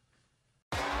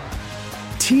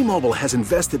 T-Mobile has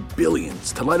invested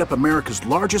billions to light up America's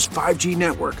largest 5G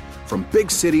network, from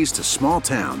big cities to small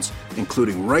towns,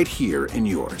 including right here in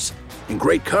yours. And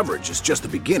great coverage is just the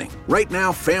beginning. Right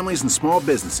now, families and small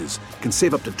businesses can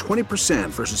save up to 20%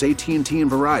 versus AT&T and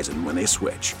Verizon when they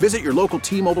switch. Visit your local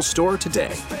T-Mobile store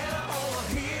today.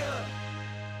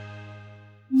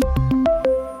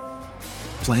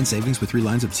 Plan savings with 3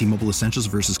 lines of T-Mobile Essentials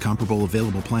versus comparable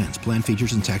available plans. Plan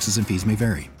features and taxes and fees may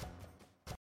vary.